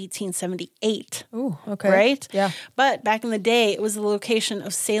opened in 1878. Ooh, okay. Right? Yeah. But back in the day, it was the location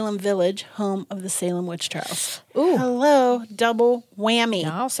of Salem Village, home of the Salem witch trials. Ooh. Hello, double whammy.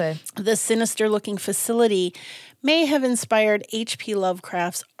 Yeah, I'll say. The sinister-looking facility may have inspired H.P.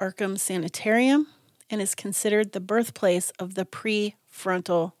 Lovecraft's Arkham Sanitarium and is considered the birthplace of the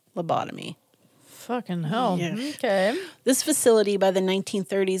prefrontal lobotomy. Fucking hell. Yeah. Okay. This facility by the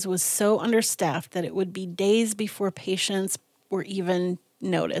 1930s was so understaffed that it would be days before patients were even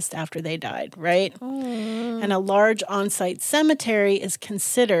noticed after they died, right? And a large on-site cemetery is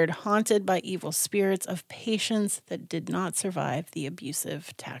considered haunted by evil spirits of patients that did not survive the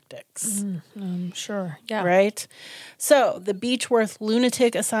abusive tactics. I'm sure. Yeah. Right? So, the Beechworth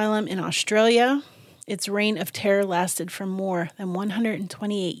Lunatic Asylum in Australia, its reign of terror lasted for more than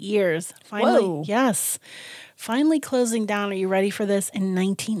 128 years. Finally, Whoa. yes. Finally closing down, are you ready for this? In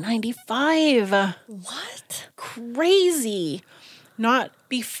 1995. What? Crazy. Not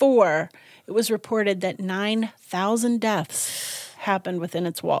before. It was reported that 9,000 deaths happened within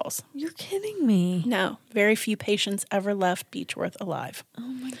its walls. You're kidding me. No, very few patients ever left Beechworth alive. Oh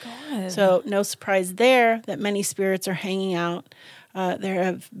my God. So no surprise there that many spirits are hanging out. There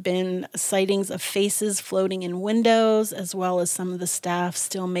have been sightings of faces floating in windows, as well as some of the staff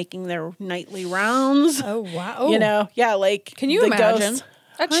still making their nightly rounds. Oh, wow. Like, can you the imagine? Ghost,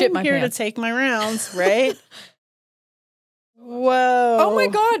 I'd shit my I'm here pants. to take my rounds, right? Whoa. Oh my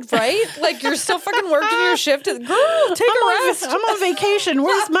God, right? Like you're still fucking working your shift. Girl, take a rest. I'm on vacation.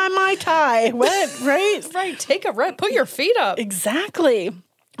 Where's my Mai Tai? What? Right? Right. Take a rest. Put your feet up. Exactly.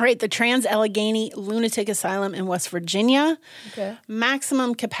 Right, the Trans-Allegheny Lunatic Asylum in West Virginia. Okay.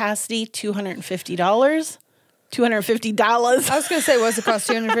 Maximum capacity, $250. $250. I was going to say, what's it cost?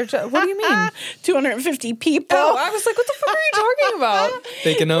 $250? What do you mean? 250 people. Oh, I was like, what the fuck are you talking about?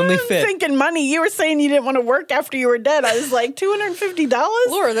 They can only I'm fit. thinking money. You were saying you didn't want to work after you were dead. I was like, $250?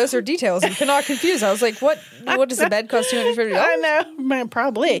 Laura, those are details. You cannot confuse. I was like, what does a bed cost $250? I know.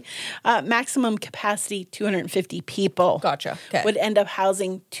 Probably. Maximum capacity, 250 people. Gotcha. Okay. Would end up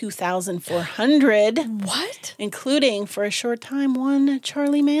housing 2,400. What? Including, for a short time, one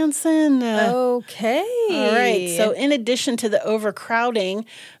Charlie Manson. Okay. All right. So in addition to the overcrowding,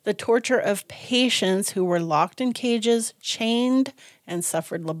 the torture of patients who were locked in cages, chained, and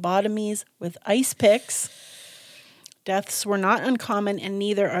suffered lobotomies with ice picks, deaths were not uncommon, and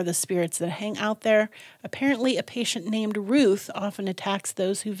neither are the spirits that hang out there. Apparently, a patient named Ruth often attacks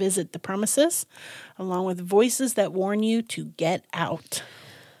those who visit the premises, along with voices that warn you to get out.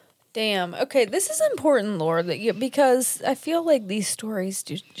 Damn. Okay, this is important, Laura, because I feel like these stories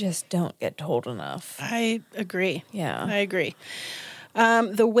just don't get told enough. I agree. Yeah. I agree.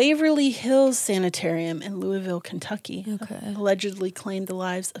 The Waverly Hills Sanitarium in Louisville, Kentucky, allegedly claimed the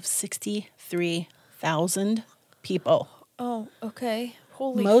lives of 63,000 people. Oh, okay.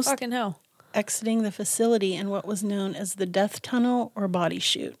 Holy Most fucking hell. Exiting the facility in what was known as the death tunnel or body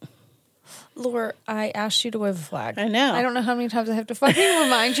chute. Laura, I asked you to wave a flag. I know. I don't know how many times I have to fucking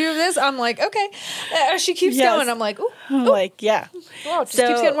remind you of this. I'm like, okay. As she keeps going, I'm like, ooh. I'm like, yeah. Wow, it just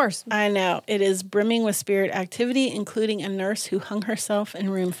keeps getting worse. I know. It is brimming with spirit activity, including a nurse who hung herself in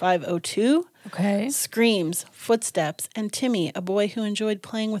room 502. Okay. Screams, footsteps, and Timmy, a boy who enjoyed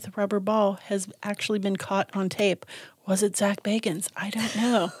playing with a rubber ball, has actually been caught on tape. Was it Zach Bagans? I don't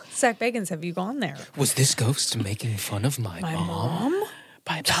know. Zach Bagans, have you gone there? Was this ghost making fun of my mom?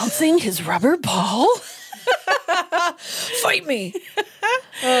 By bouncing his rubber ball? Fight me.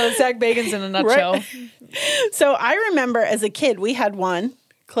 Zach Bagans in a nutshell. Right. So I remember as a kid, we had one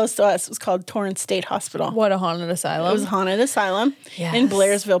close to us. It was called Torrance State Hospital. What a haunted asylum. It was a haunted asylum in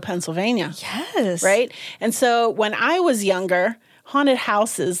Blairsville, Pennsylvania. Yes. Right? And so when I was younger, haunted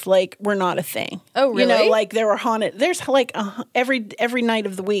houses were not a thing. Oh, really? There were haunted. There's every night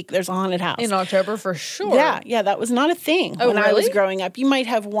of the week there's a haunted house in October for sure. Yeah, that was not a thing when I was growing up. You might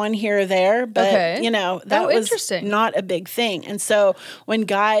have one here or there, but that was not a big thing. And so when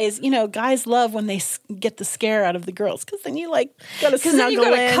guys love when they get the scare out of the girls because then you got to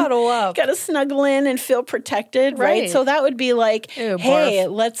snuggle in, cuddle up, got to snuggle in and feel protected, right? So that would be like, ew, hey,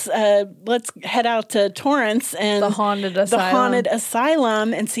 let's head out to Torrance and the haunted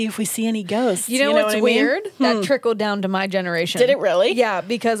asylum. And see if we see any ghosts. You know what's weird? That trickled down to my generation. Did it really? Yeah,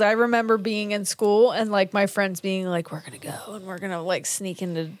 because I remember being in school and my friends being like, we're going to go and we're going to sneak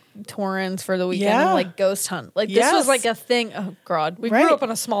into Torrance for the weekend and like ghost hunt. Like this was like a thing. Oh God, we grew up in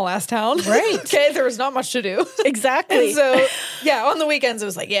a small ass town. Right. Okay, there was not much to do. Exactly. And so on the weekends it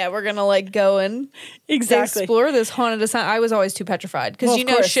was like, we're gonna like go and explore this haunted asylum. I was always too petrified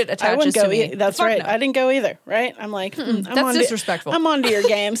because shit attaches to me. That's right. No. I didn't go either. Right. I'm like, that's disrespectful. I'm onto your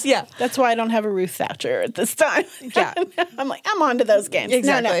games. Yeah. That's why I don't have a Ruth Thatcher at this time. Yeah. I'm like, I'm onto those games.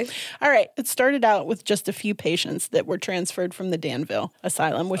 Exactly. No. All right. It started out with just a few patients that were transferred from the Danville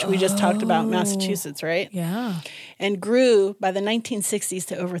Asylum, which we just talked about in Massachusetts, right? Yeah. And grew by the 1960s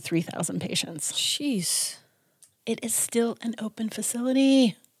to over 3,000 patients. Jeez. It is still an open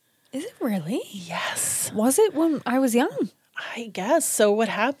facility. Is it really? Yes. Was it when I was young? I guess. So what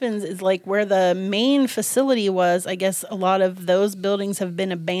happens is like where the main facility was, I guess a lot of those buildings have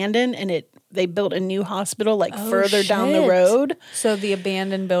been abandoned and they built a new hospital like further down the road. So the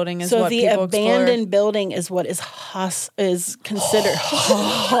abandoned building is so what the people abandoned building is what is considered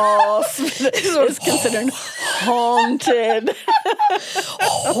is considered haunted.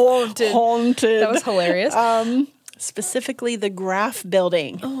 Haunted. That was hilarious. Specifically the Graff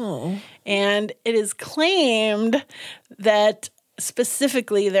building. Oh. And it is claimed that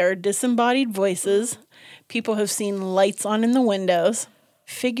specifically there are disembodied voices. People have seen lights on in the windows.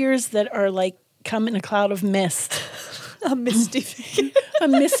 Figures that are like come in a cloud of mist. A misty figure. A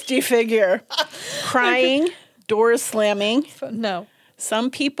misty figure. Crying, doors slamming. No.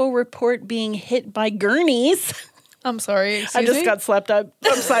 Some people report being hit by gurneys. I'm sorry. I just got slapped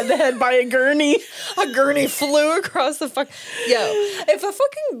upside the head by a gurney. A gurney flew across the fuck. Yo, if a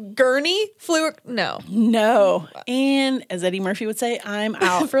fucking gurney flew, no. And as Eddie Murphy would say, I'm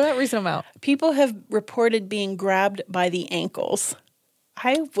out. For that reason, I'm out. People have reported being grabbed by the ankles.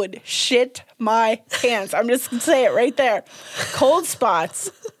 I would shit my pants. I'm just going to say it right there. Cold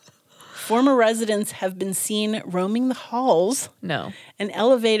spots. Former residents have been seen roaming the halls. No. And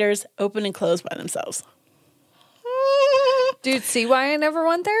elevators open and close by themselves. Dude, see why I never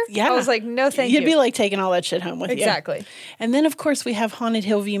went there? Yeah. I was like, no, thank you. You'd be like taking all that shit home with you. Exactly. And then, of course, we have Haunted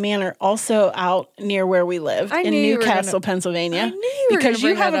Hillview Manor also out near where we live in Newcastle, Pennsylvania. I knew you were because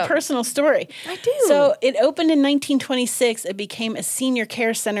you have a personal story. I do. So it opened in 1926. It became a senior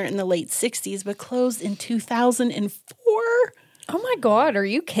care center in the late 60s, but closed in 2004. Oh my God, are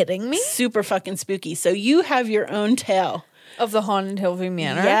you kidding me? Super fucking spooky. So you have your own tale. Of the Haunted Hillview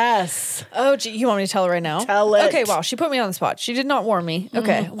Manor? Yes. Oh, gee, you want me to tell her right now? Tell it. Okay, wow, she put me on the spot. She did not warn me.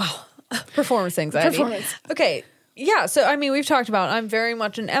 Okay, wow. Performance anxiety. Okay, yeah, so I mean, we've talked about I'm very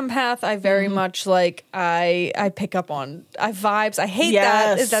much an empath. I very much like, I pick up on vibes. I hate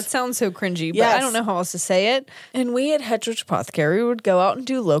that. That sounds so cringy, but I don't know how else to say it. And we at Hedgeridge Apothecary would go out and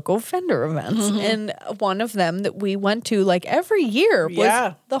do local vendor events. And one of them that we went to like every year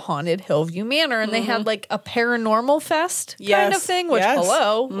was the Haunted Hillview Manor. And they had like a paranormal fest kind of thing, which,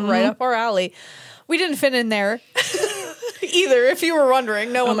 right up our alley. We didn't fit in there either, if you were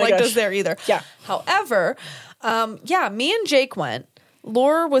wondering. No one liked us there either. Yeah. However... me and Jake went.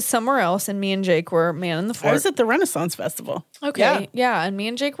 Laura was somewhere else, and me and Jake were man in the fort. I was at the Renaissance Festival. Okay, yeah, and me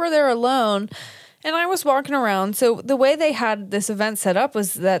and Jake were there alone, and I was walking around. So the way they had this event set up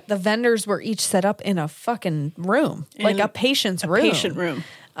was that the vendors were each set up in a fucking room, like a patient's room. Patient room.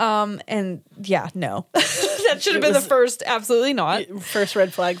 And yeah, no, that should have been the first. Absolutely not. First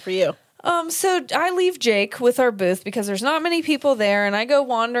red flag for you. So I leave Jake with our booth because there's not many people there, and I go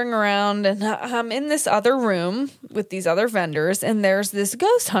wandering around, and I'm in this other room with these other vendors, and there's this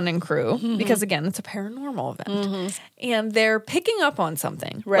ghost hunting crew because again, it's a paranormal event, and they're picking up on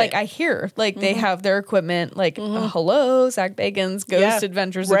something. Right. Like I hear, like they have their equipment, like hello, Zach Bacon's Ghost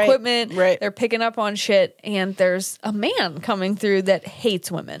Adventures equipment. Right. They're picking up on shit, and there's a man coming through that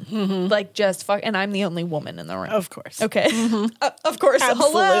hates women, like just fuck, and I'm the only woman in the room. Of course. Okay. Of course.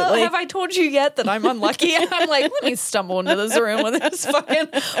 Absolutely. Hello. Have I told you yet that I'm unlucky? I'm like, let me stumble into this room with this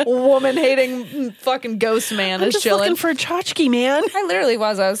fucking woman-hating fucking ghost man I'm just chilling. looking for a tchotchke, man. I literally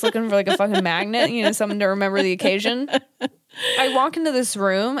was. I was looking for like a fucking magnet, something to remember the occasion. I walk into this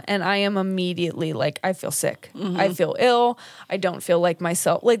room and I am immediately like, I feel sick. I feel ill. I don't feel like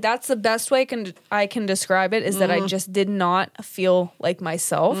myself. Like that's the best way I can describe it is that I just did not feel like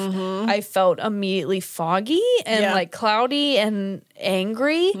myself. I felt immediately foggy and like cloudy and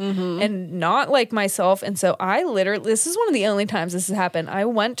angry and not like myself. And so I literally, this is one of the only times this has happened. I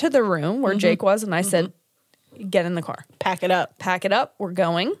went to the room where Jake was and I said, get in the car. Pack it up. We're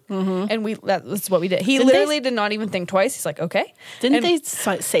going. And that's what we did. He literally did not even think twice. He's like, okay. Didn't they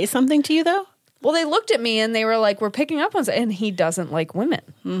say something to you though? Well, they looked at me and they were like, we're picking up on something. And he doesn't like women.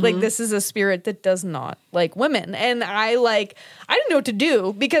 Like, this is a spirit that does not like women. And I didn't know what to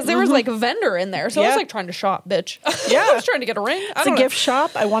do because there was like a vendor in there. So I was like trying to shop, bitch. Yeah. I was trying to get a ring. It's a gift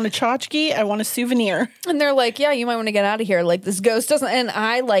shop. I want a tchotchke. I want a souvenir. And they're like, yeah, you might want to get out of here. Like, this ghost doesn't. And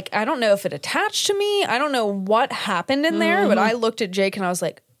I don't know if it attached to me. I don't know what happened in there. But I looked at Jake and I was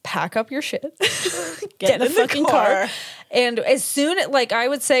like, pack up your shit. Get in the fucking car. And as soon as, I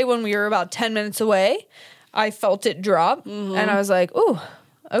would say when we were about 10 minutes away, I felt it drop. And I was like, ooh,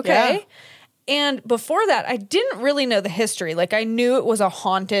 okay. Yeah. And before that, I didn't really know the history. Like, I knew it was a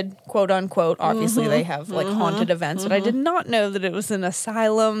haunted, quote unquote. Obviously, they have haunted events, but I did not know that it was an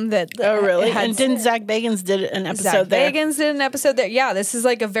asylum that. Oh, really? And didn't Zach Bagans did an episode there? Zach Bagans did an episode there. Yeah, this is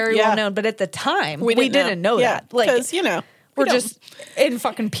like a very well known. But at the time, we didn't know that. Because, we're just in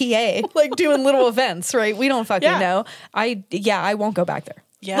fucking PA, like doing little events, right? We don't fucking know. I won't go back there.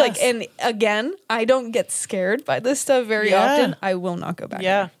 Yes. And again, I don't get scared by this stuff very often. I will not go back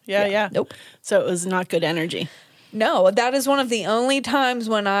there. Yeah. Nope. So it was not good energy. No, that is one of the only times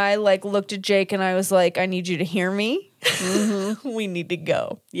when I looked at Jake and I was like, I need you to hear me. We need to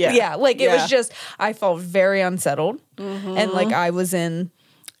go. Yeah. Yeah. It was just, I felt very unsettled and I was in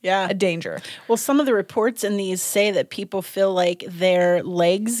a danger. Well, some of the reports in these say that people feel like their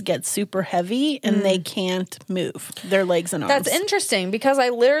legs get super heavy and they can't move their legs and arms. That's interesting because I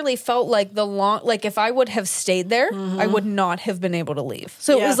literally felt like if I would have stayed there, I would not have been able to leave.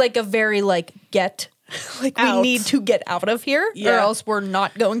 So it was like a very get we need to get out of here or else we're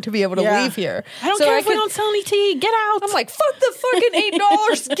not going to be able to leave here. I don't care if we don't sell any tea. Get out. I'm like, fuck the fucking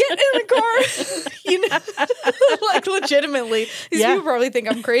 $8. Get in the car. Legitimately. These people probably think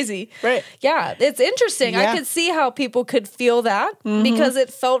I'm crazy. Right. Yeah. It's interesting. I could see how people could feel that because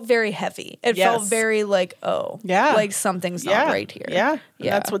it felt very heavy. It felt very something's not right here. Yeah.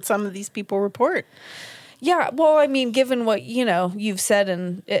 That's what some of these people report. Yeah. Well, I mean, given what, you've said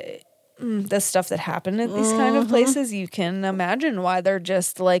and the stuff that happened at these kind of places, you can imagine why they're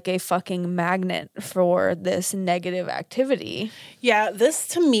just like a fucking magnet for this negative activity. Yeah, this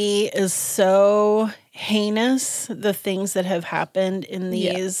to me is so heinous, the things that have happened in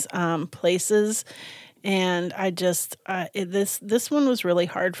these places. And I just, this one was really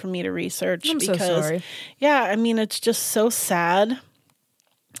hard for me to research. I'm so sorry. Yeah, I mean, it's just so sad,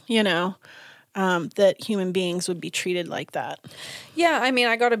 that human beings would be treated like that. Yeah, I mean,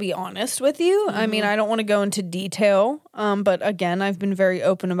 I got to be honest with you. I mean, I don't want to go into detail, but again, I've been very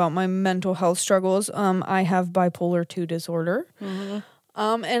open about my mental health struggles. I have bipolar 2 disorder. And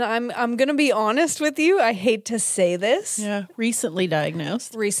I'm going to be honest with you. I hate to say this. Yeah, recently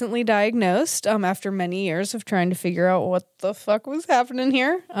diagnosed. After many years of trying to figure out what the fuck was happening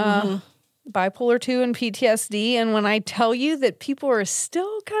here. Bipolar 2 and PTSD. And when I tell you that people are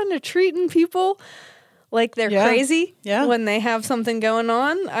still kind of treating people like they're crazy when they have something going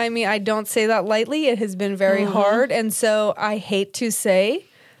on, I mean, I don't say that lightly. It has been very hard. And so I hate to say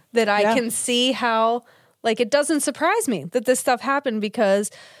that I can see how, it doesn't surprise me that this stuff happened because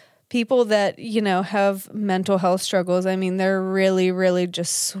people that, have mental health struggles, I mean, they're really, really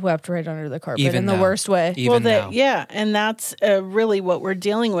just swept right under the carpet in the worst way. And that's really what we're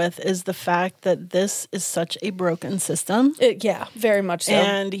dealing with is the fact that this is such a broken system. Very much so.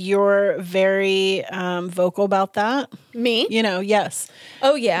 And you're very vocal about that. Me? Yes.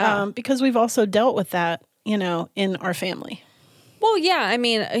 Oh, yeah. Because we've also dealt with that, in our family. Well, yeah, I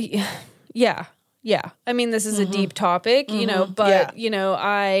mean, yeah. I mean, this is a deep topic, but,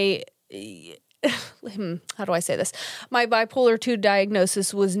 how do I say this? My bipolar 2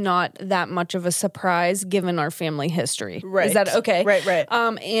 diagnosis was not that much of a surprise given our family history. Right. Is that okay? Right.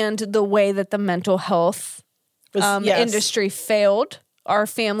 And the way that the mental health industry failed our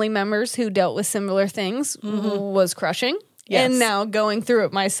family members who dealt with similar things was crushing. Yes. And now going through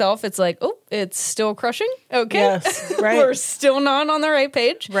it myself, it's like, oh, it's still crushing. Okay. Yes, right. We're still not on the right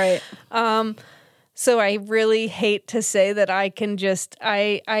page. Right. So I really hate to say that I can just,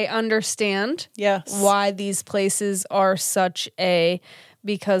 I understand why these places are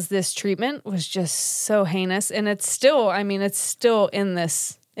because this treatment was just so heinous. And it's still in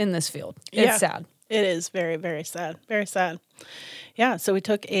this field. It's sad. It is very, very sad. Very sad. Yeah. So we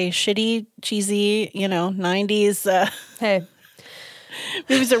took a shitty, cheesy, 90s. Hey.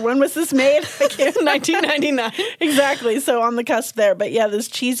 Movies when was this made? 1999. Exactly. So on the cusp there. But yeah, this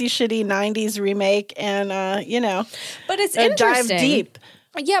cheesy, shitty 90s remake and, But it's interesting. Dive deep.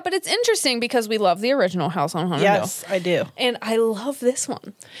 Yeah, but it's interesting because we love the original House on Haunted Hill. Yes, I do. And I love this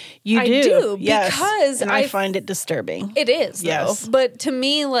one. You do? I do, yes. Because and I find it disturbing. It is, though. Yes. But to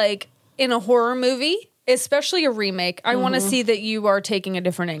me, in a horror movie, especially a remake, I want to see that you are taking a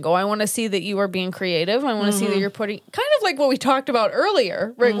different angle. I want to see that you are being creative. I want to see that you're putting kind of like what we talked about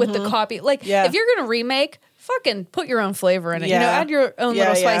earlier, right? With the copy. Like if you're going to remake, fucking put your own flavor in it. You know, add your own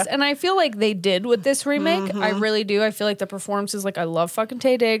little spice. And I feel like they did with this remake. I really do. I feel like the performances, like I love fucking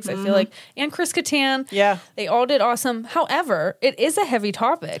Taye Diggs. I feel like, and Chris Kattan. Yeah. They all did awesome. However, it is a heavy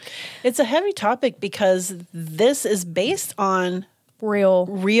topic. It's a heavy topic because this is based on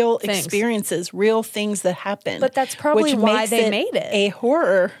real experiences, real things that happen. But that's probably why they made it a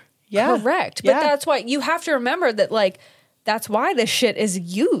horror. Yeah. Correct. But that's why you have to remember that, like, that's why this shit is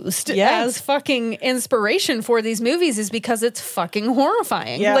used as fucking inspiration for these movies, is because it's fucking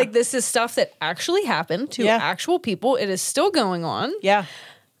horrifying. Yeah. Like, this is stuff that actually happened to actual people. It is still going on. Yeah.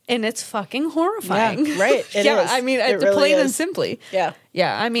 And it's fucking horrifying. Yeah, right. It is. I mean, it really plain and simply. Yeah.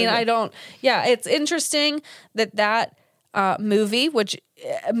 Yeah. I mean, it's interesting that movie, which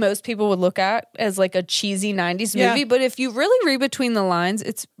most people would look at as like a cheesy 90s movie, but if you really read between the lines,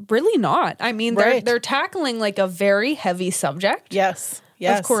 it's really not. I mean, they're tackling like a very heavy subject. Yes.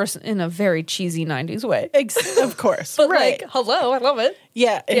 Of course, in a very cheesy 90s way. Of course. But like, hello, I love it.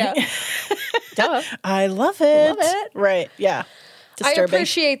 Yeah. Duh. I love it. Right. Yeah. Disturbing. I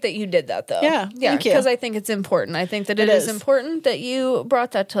appreciate that you did that, though. Yeah, thank you. Because I think it's important. I think that it is important that you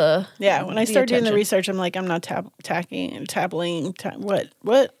brought that to when I started doing the research, I'm like, I'm not tabling.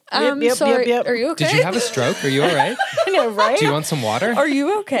 What? Sorry. Yep. Are you okay? Did you have a stroke? Are you all right? I know, right? Do you want some water? Are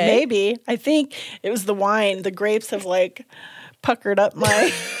you okay? Maybe. I think it was the wine. The grapes have like puckered up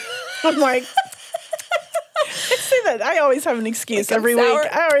my... I'm like... I say that. I always have an excuse like every week.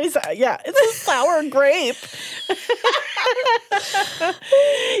 I always, it's a sour grape.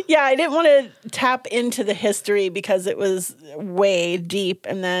 I didn't want to tap into the history because it was way deep.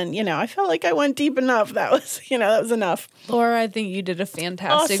 And then, I felt like I went deep enough. That was enough. Laura, I think you did a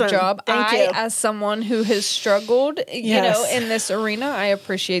fantastic job. Thank you. As someone who has struggled, in this arena, I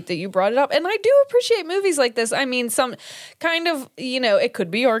appreciate that you brought it up. And I do appreciate movies like this. I mean, some kind of, it could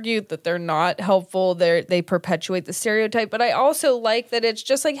be argued that they're not helpful. They perpetuate the stereotype, but I also like that it's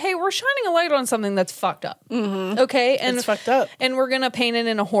just like, hey, we're shining a light on something that's fucked up. Okay? And it's fucked up. And we're going to paint it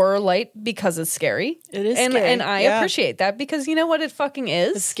in a horror light because it's scary. It is scary. And I appreciate that because you know what it fucking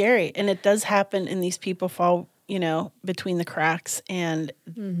is? It's scary. And it does happen, and these people fall, between the cracks, and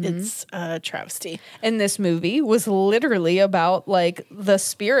it's a travesty. And this movie was literally about, like, the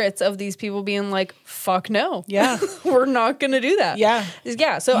spirits of these people being like, fuck no. Yeah. We're not going to do that. Yeah.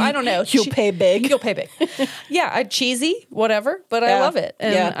 Yeah, so I don't know. You'll pay big. You'll pay big. Cheesy, whatever, but I love it.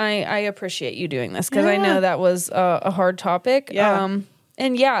 And I appreciate you doing this because I know that was a hard topic. Yeah.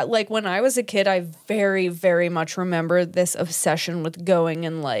 And like, when I was a kid, I very, very much remember this obsession with going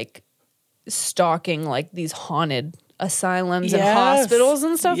and, like, stalking like these haunted asylums and hospitals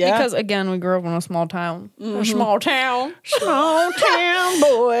and stuff because again we grew up in a small town small town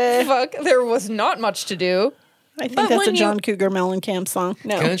boy. Fuck, there was not much to do. I think that's a John Cougar Mellencamp song.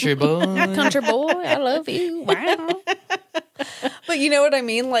 No. Country boy. Country boy, I love you. Wow. But you know what I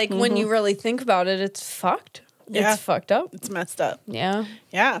mean, like when you really think about it, it's fucked. It's fucked up. It's messed up. Yeah.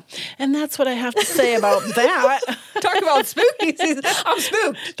 Yeah. And that's what I have to say about that. Talk about spooky season. I'm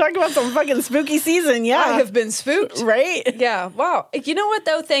spooked. Talk about some fucking spooky season. Yeah. I have been spooked. Right? Yeah. Wow. You know what,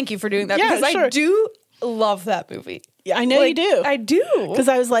 though? Thank you for doing that because I do love that movie. Yeah, I know you do. I do. Because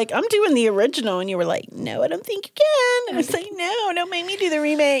I was like, I'm doing the original. And you were like, no, I don't think you can. And I was like, no, don't make me do the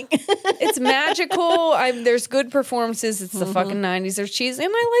remake. It's magical. There's good performances. It's the fucking 90s. There's cheese. And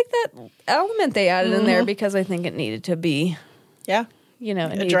I like that element they added in there because I think it needed to be, it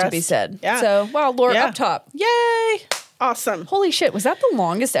needed to be said. Yeah. So, wow, Laura, up top. Yay. Awesome. Holy shit. Was that the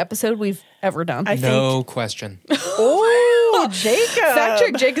longest episode we've ever done? No question. Oh, Jacob. Fact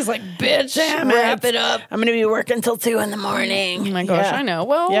check Jake is like, bitch, wrap it up. I'm going to be working until 2 in the morning. Oh my gosh, I know.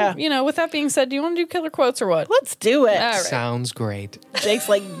 Well, with that being said, do you want to do killer quotes or what? Let's do it. All right. Sounds great. Jake's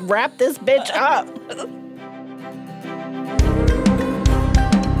like, wrap this bitch up.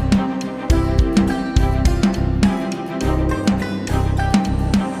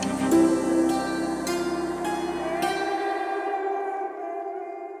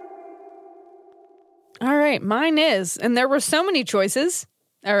 All right, mine is, and there were so many choices.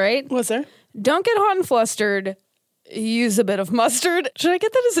 All right. Was there? Don't get hot and flustered. Use a bit of mustard. Should I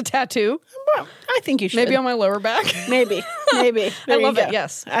get that as a tattoo? Well, I think you should. Maybe on my lower back. Maybe. I love it.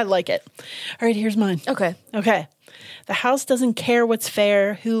 Yes. I like it. All right, here's mine. Okay. The house doesn't care what's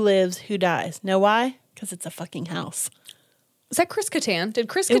fair, who lives, who dies. Know why? Because it's a fucking house. Is that Chris Kattan? Did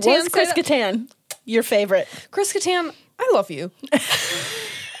Chris Kattan It was Chris Kattan. Your favorite. Chris Kattan, I love you.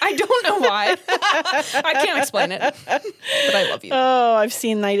 I don't know why. I can't explain it, but I love you. Oh, I've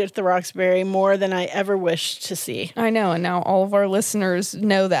seen Night at the Roxbury more than I ever wished to see. I know, and now all of our listeners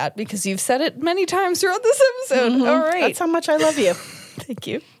know that because you've said it many times throughout this episode. All right. That's how much I love you. Thank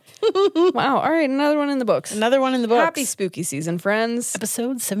you. Wow. All right, another one in the books. Another one in the books. Happy spooky season, friends.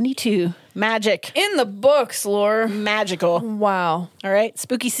 Episode 72. Magic. In the books, Lore. Magical. Wow. All right.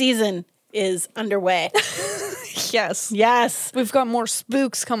 Spooky season is underway. Yes. Yes. We've got more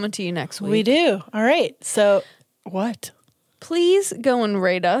spooks coming to you next week. We do. All right. So, what? Please go and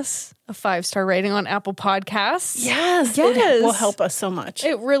rate us a 5-star rating on Apple Podcasts. Yes. Yes. It will help us so much.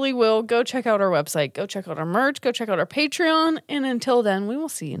 It really will. Go check out our website. Go check out our merch. Go check out our Patreon. And until then, we will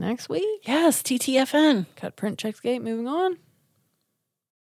see you next week. Yes. TTFN. Cut, print, check, skate. Moving on.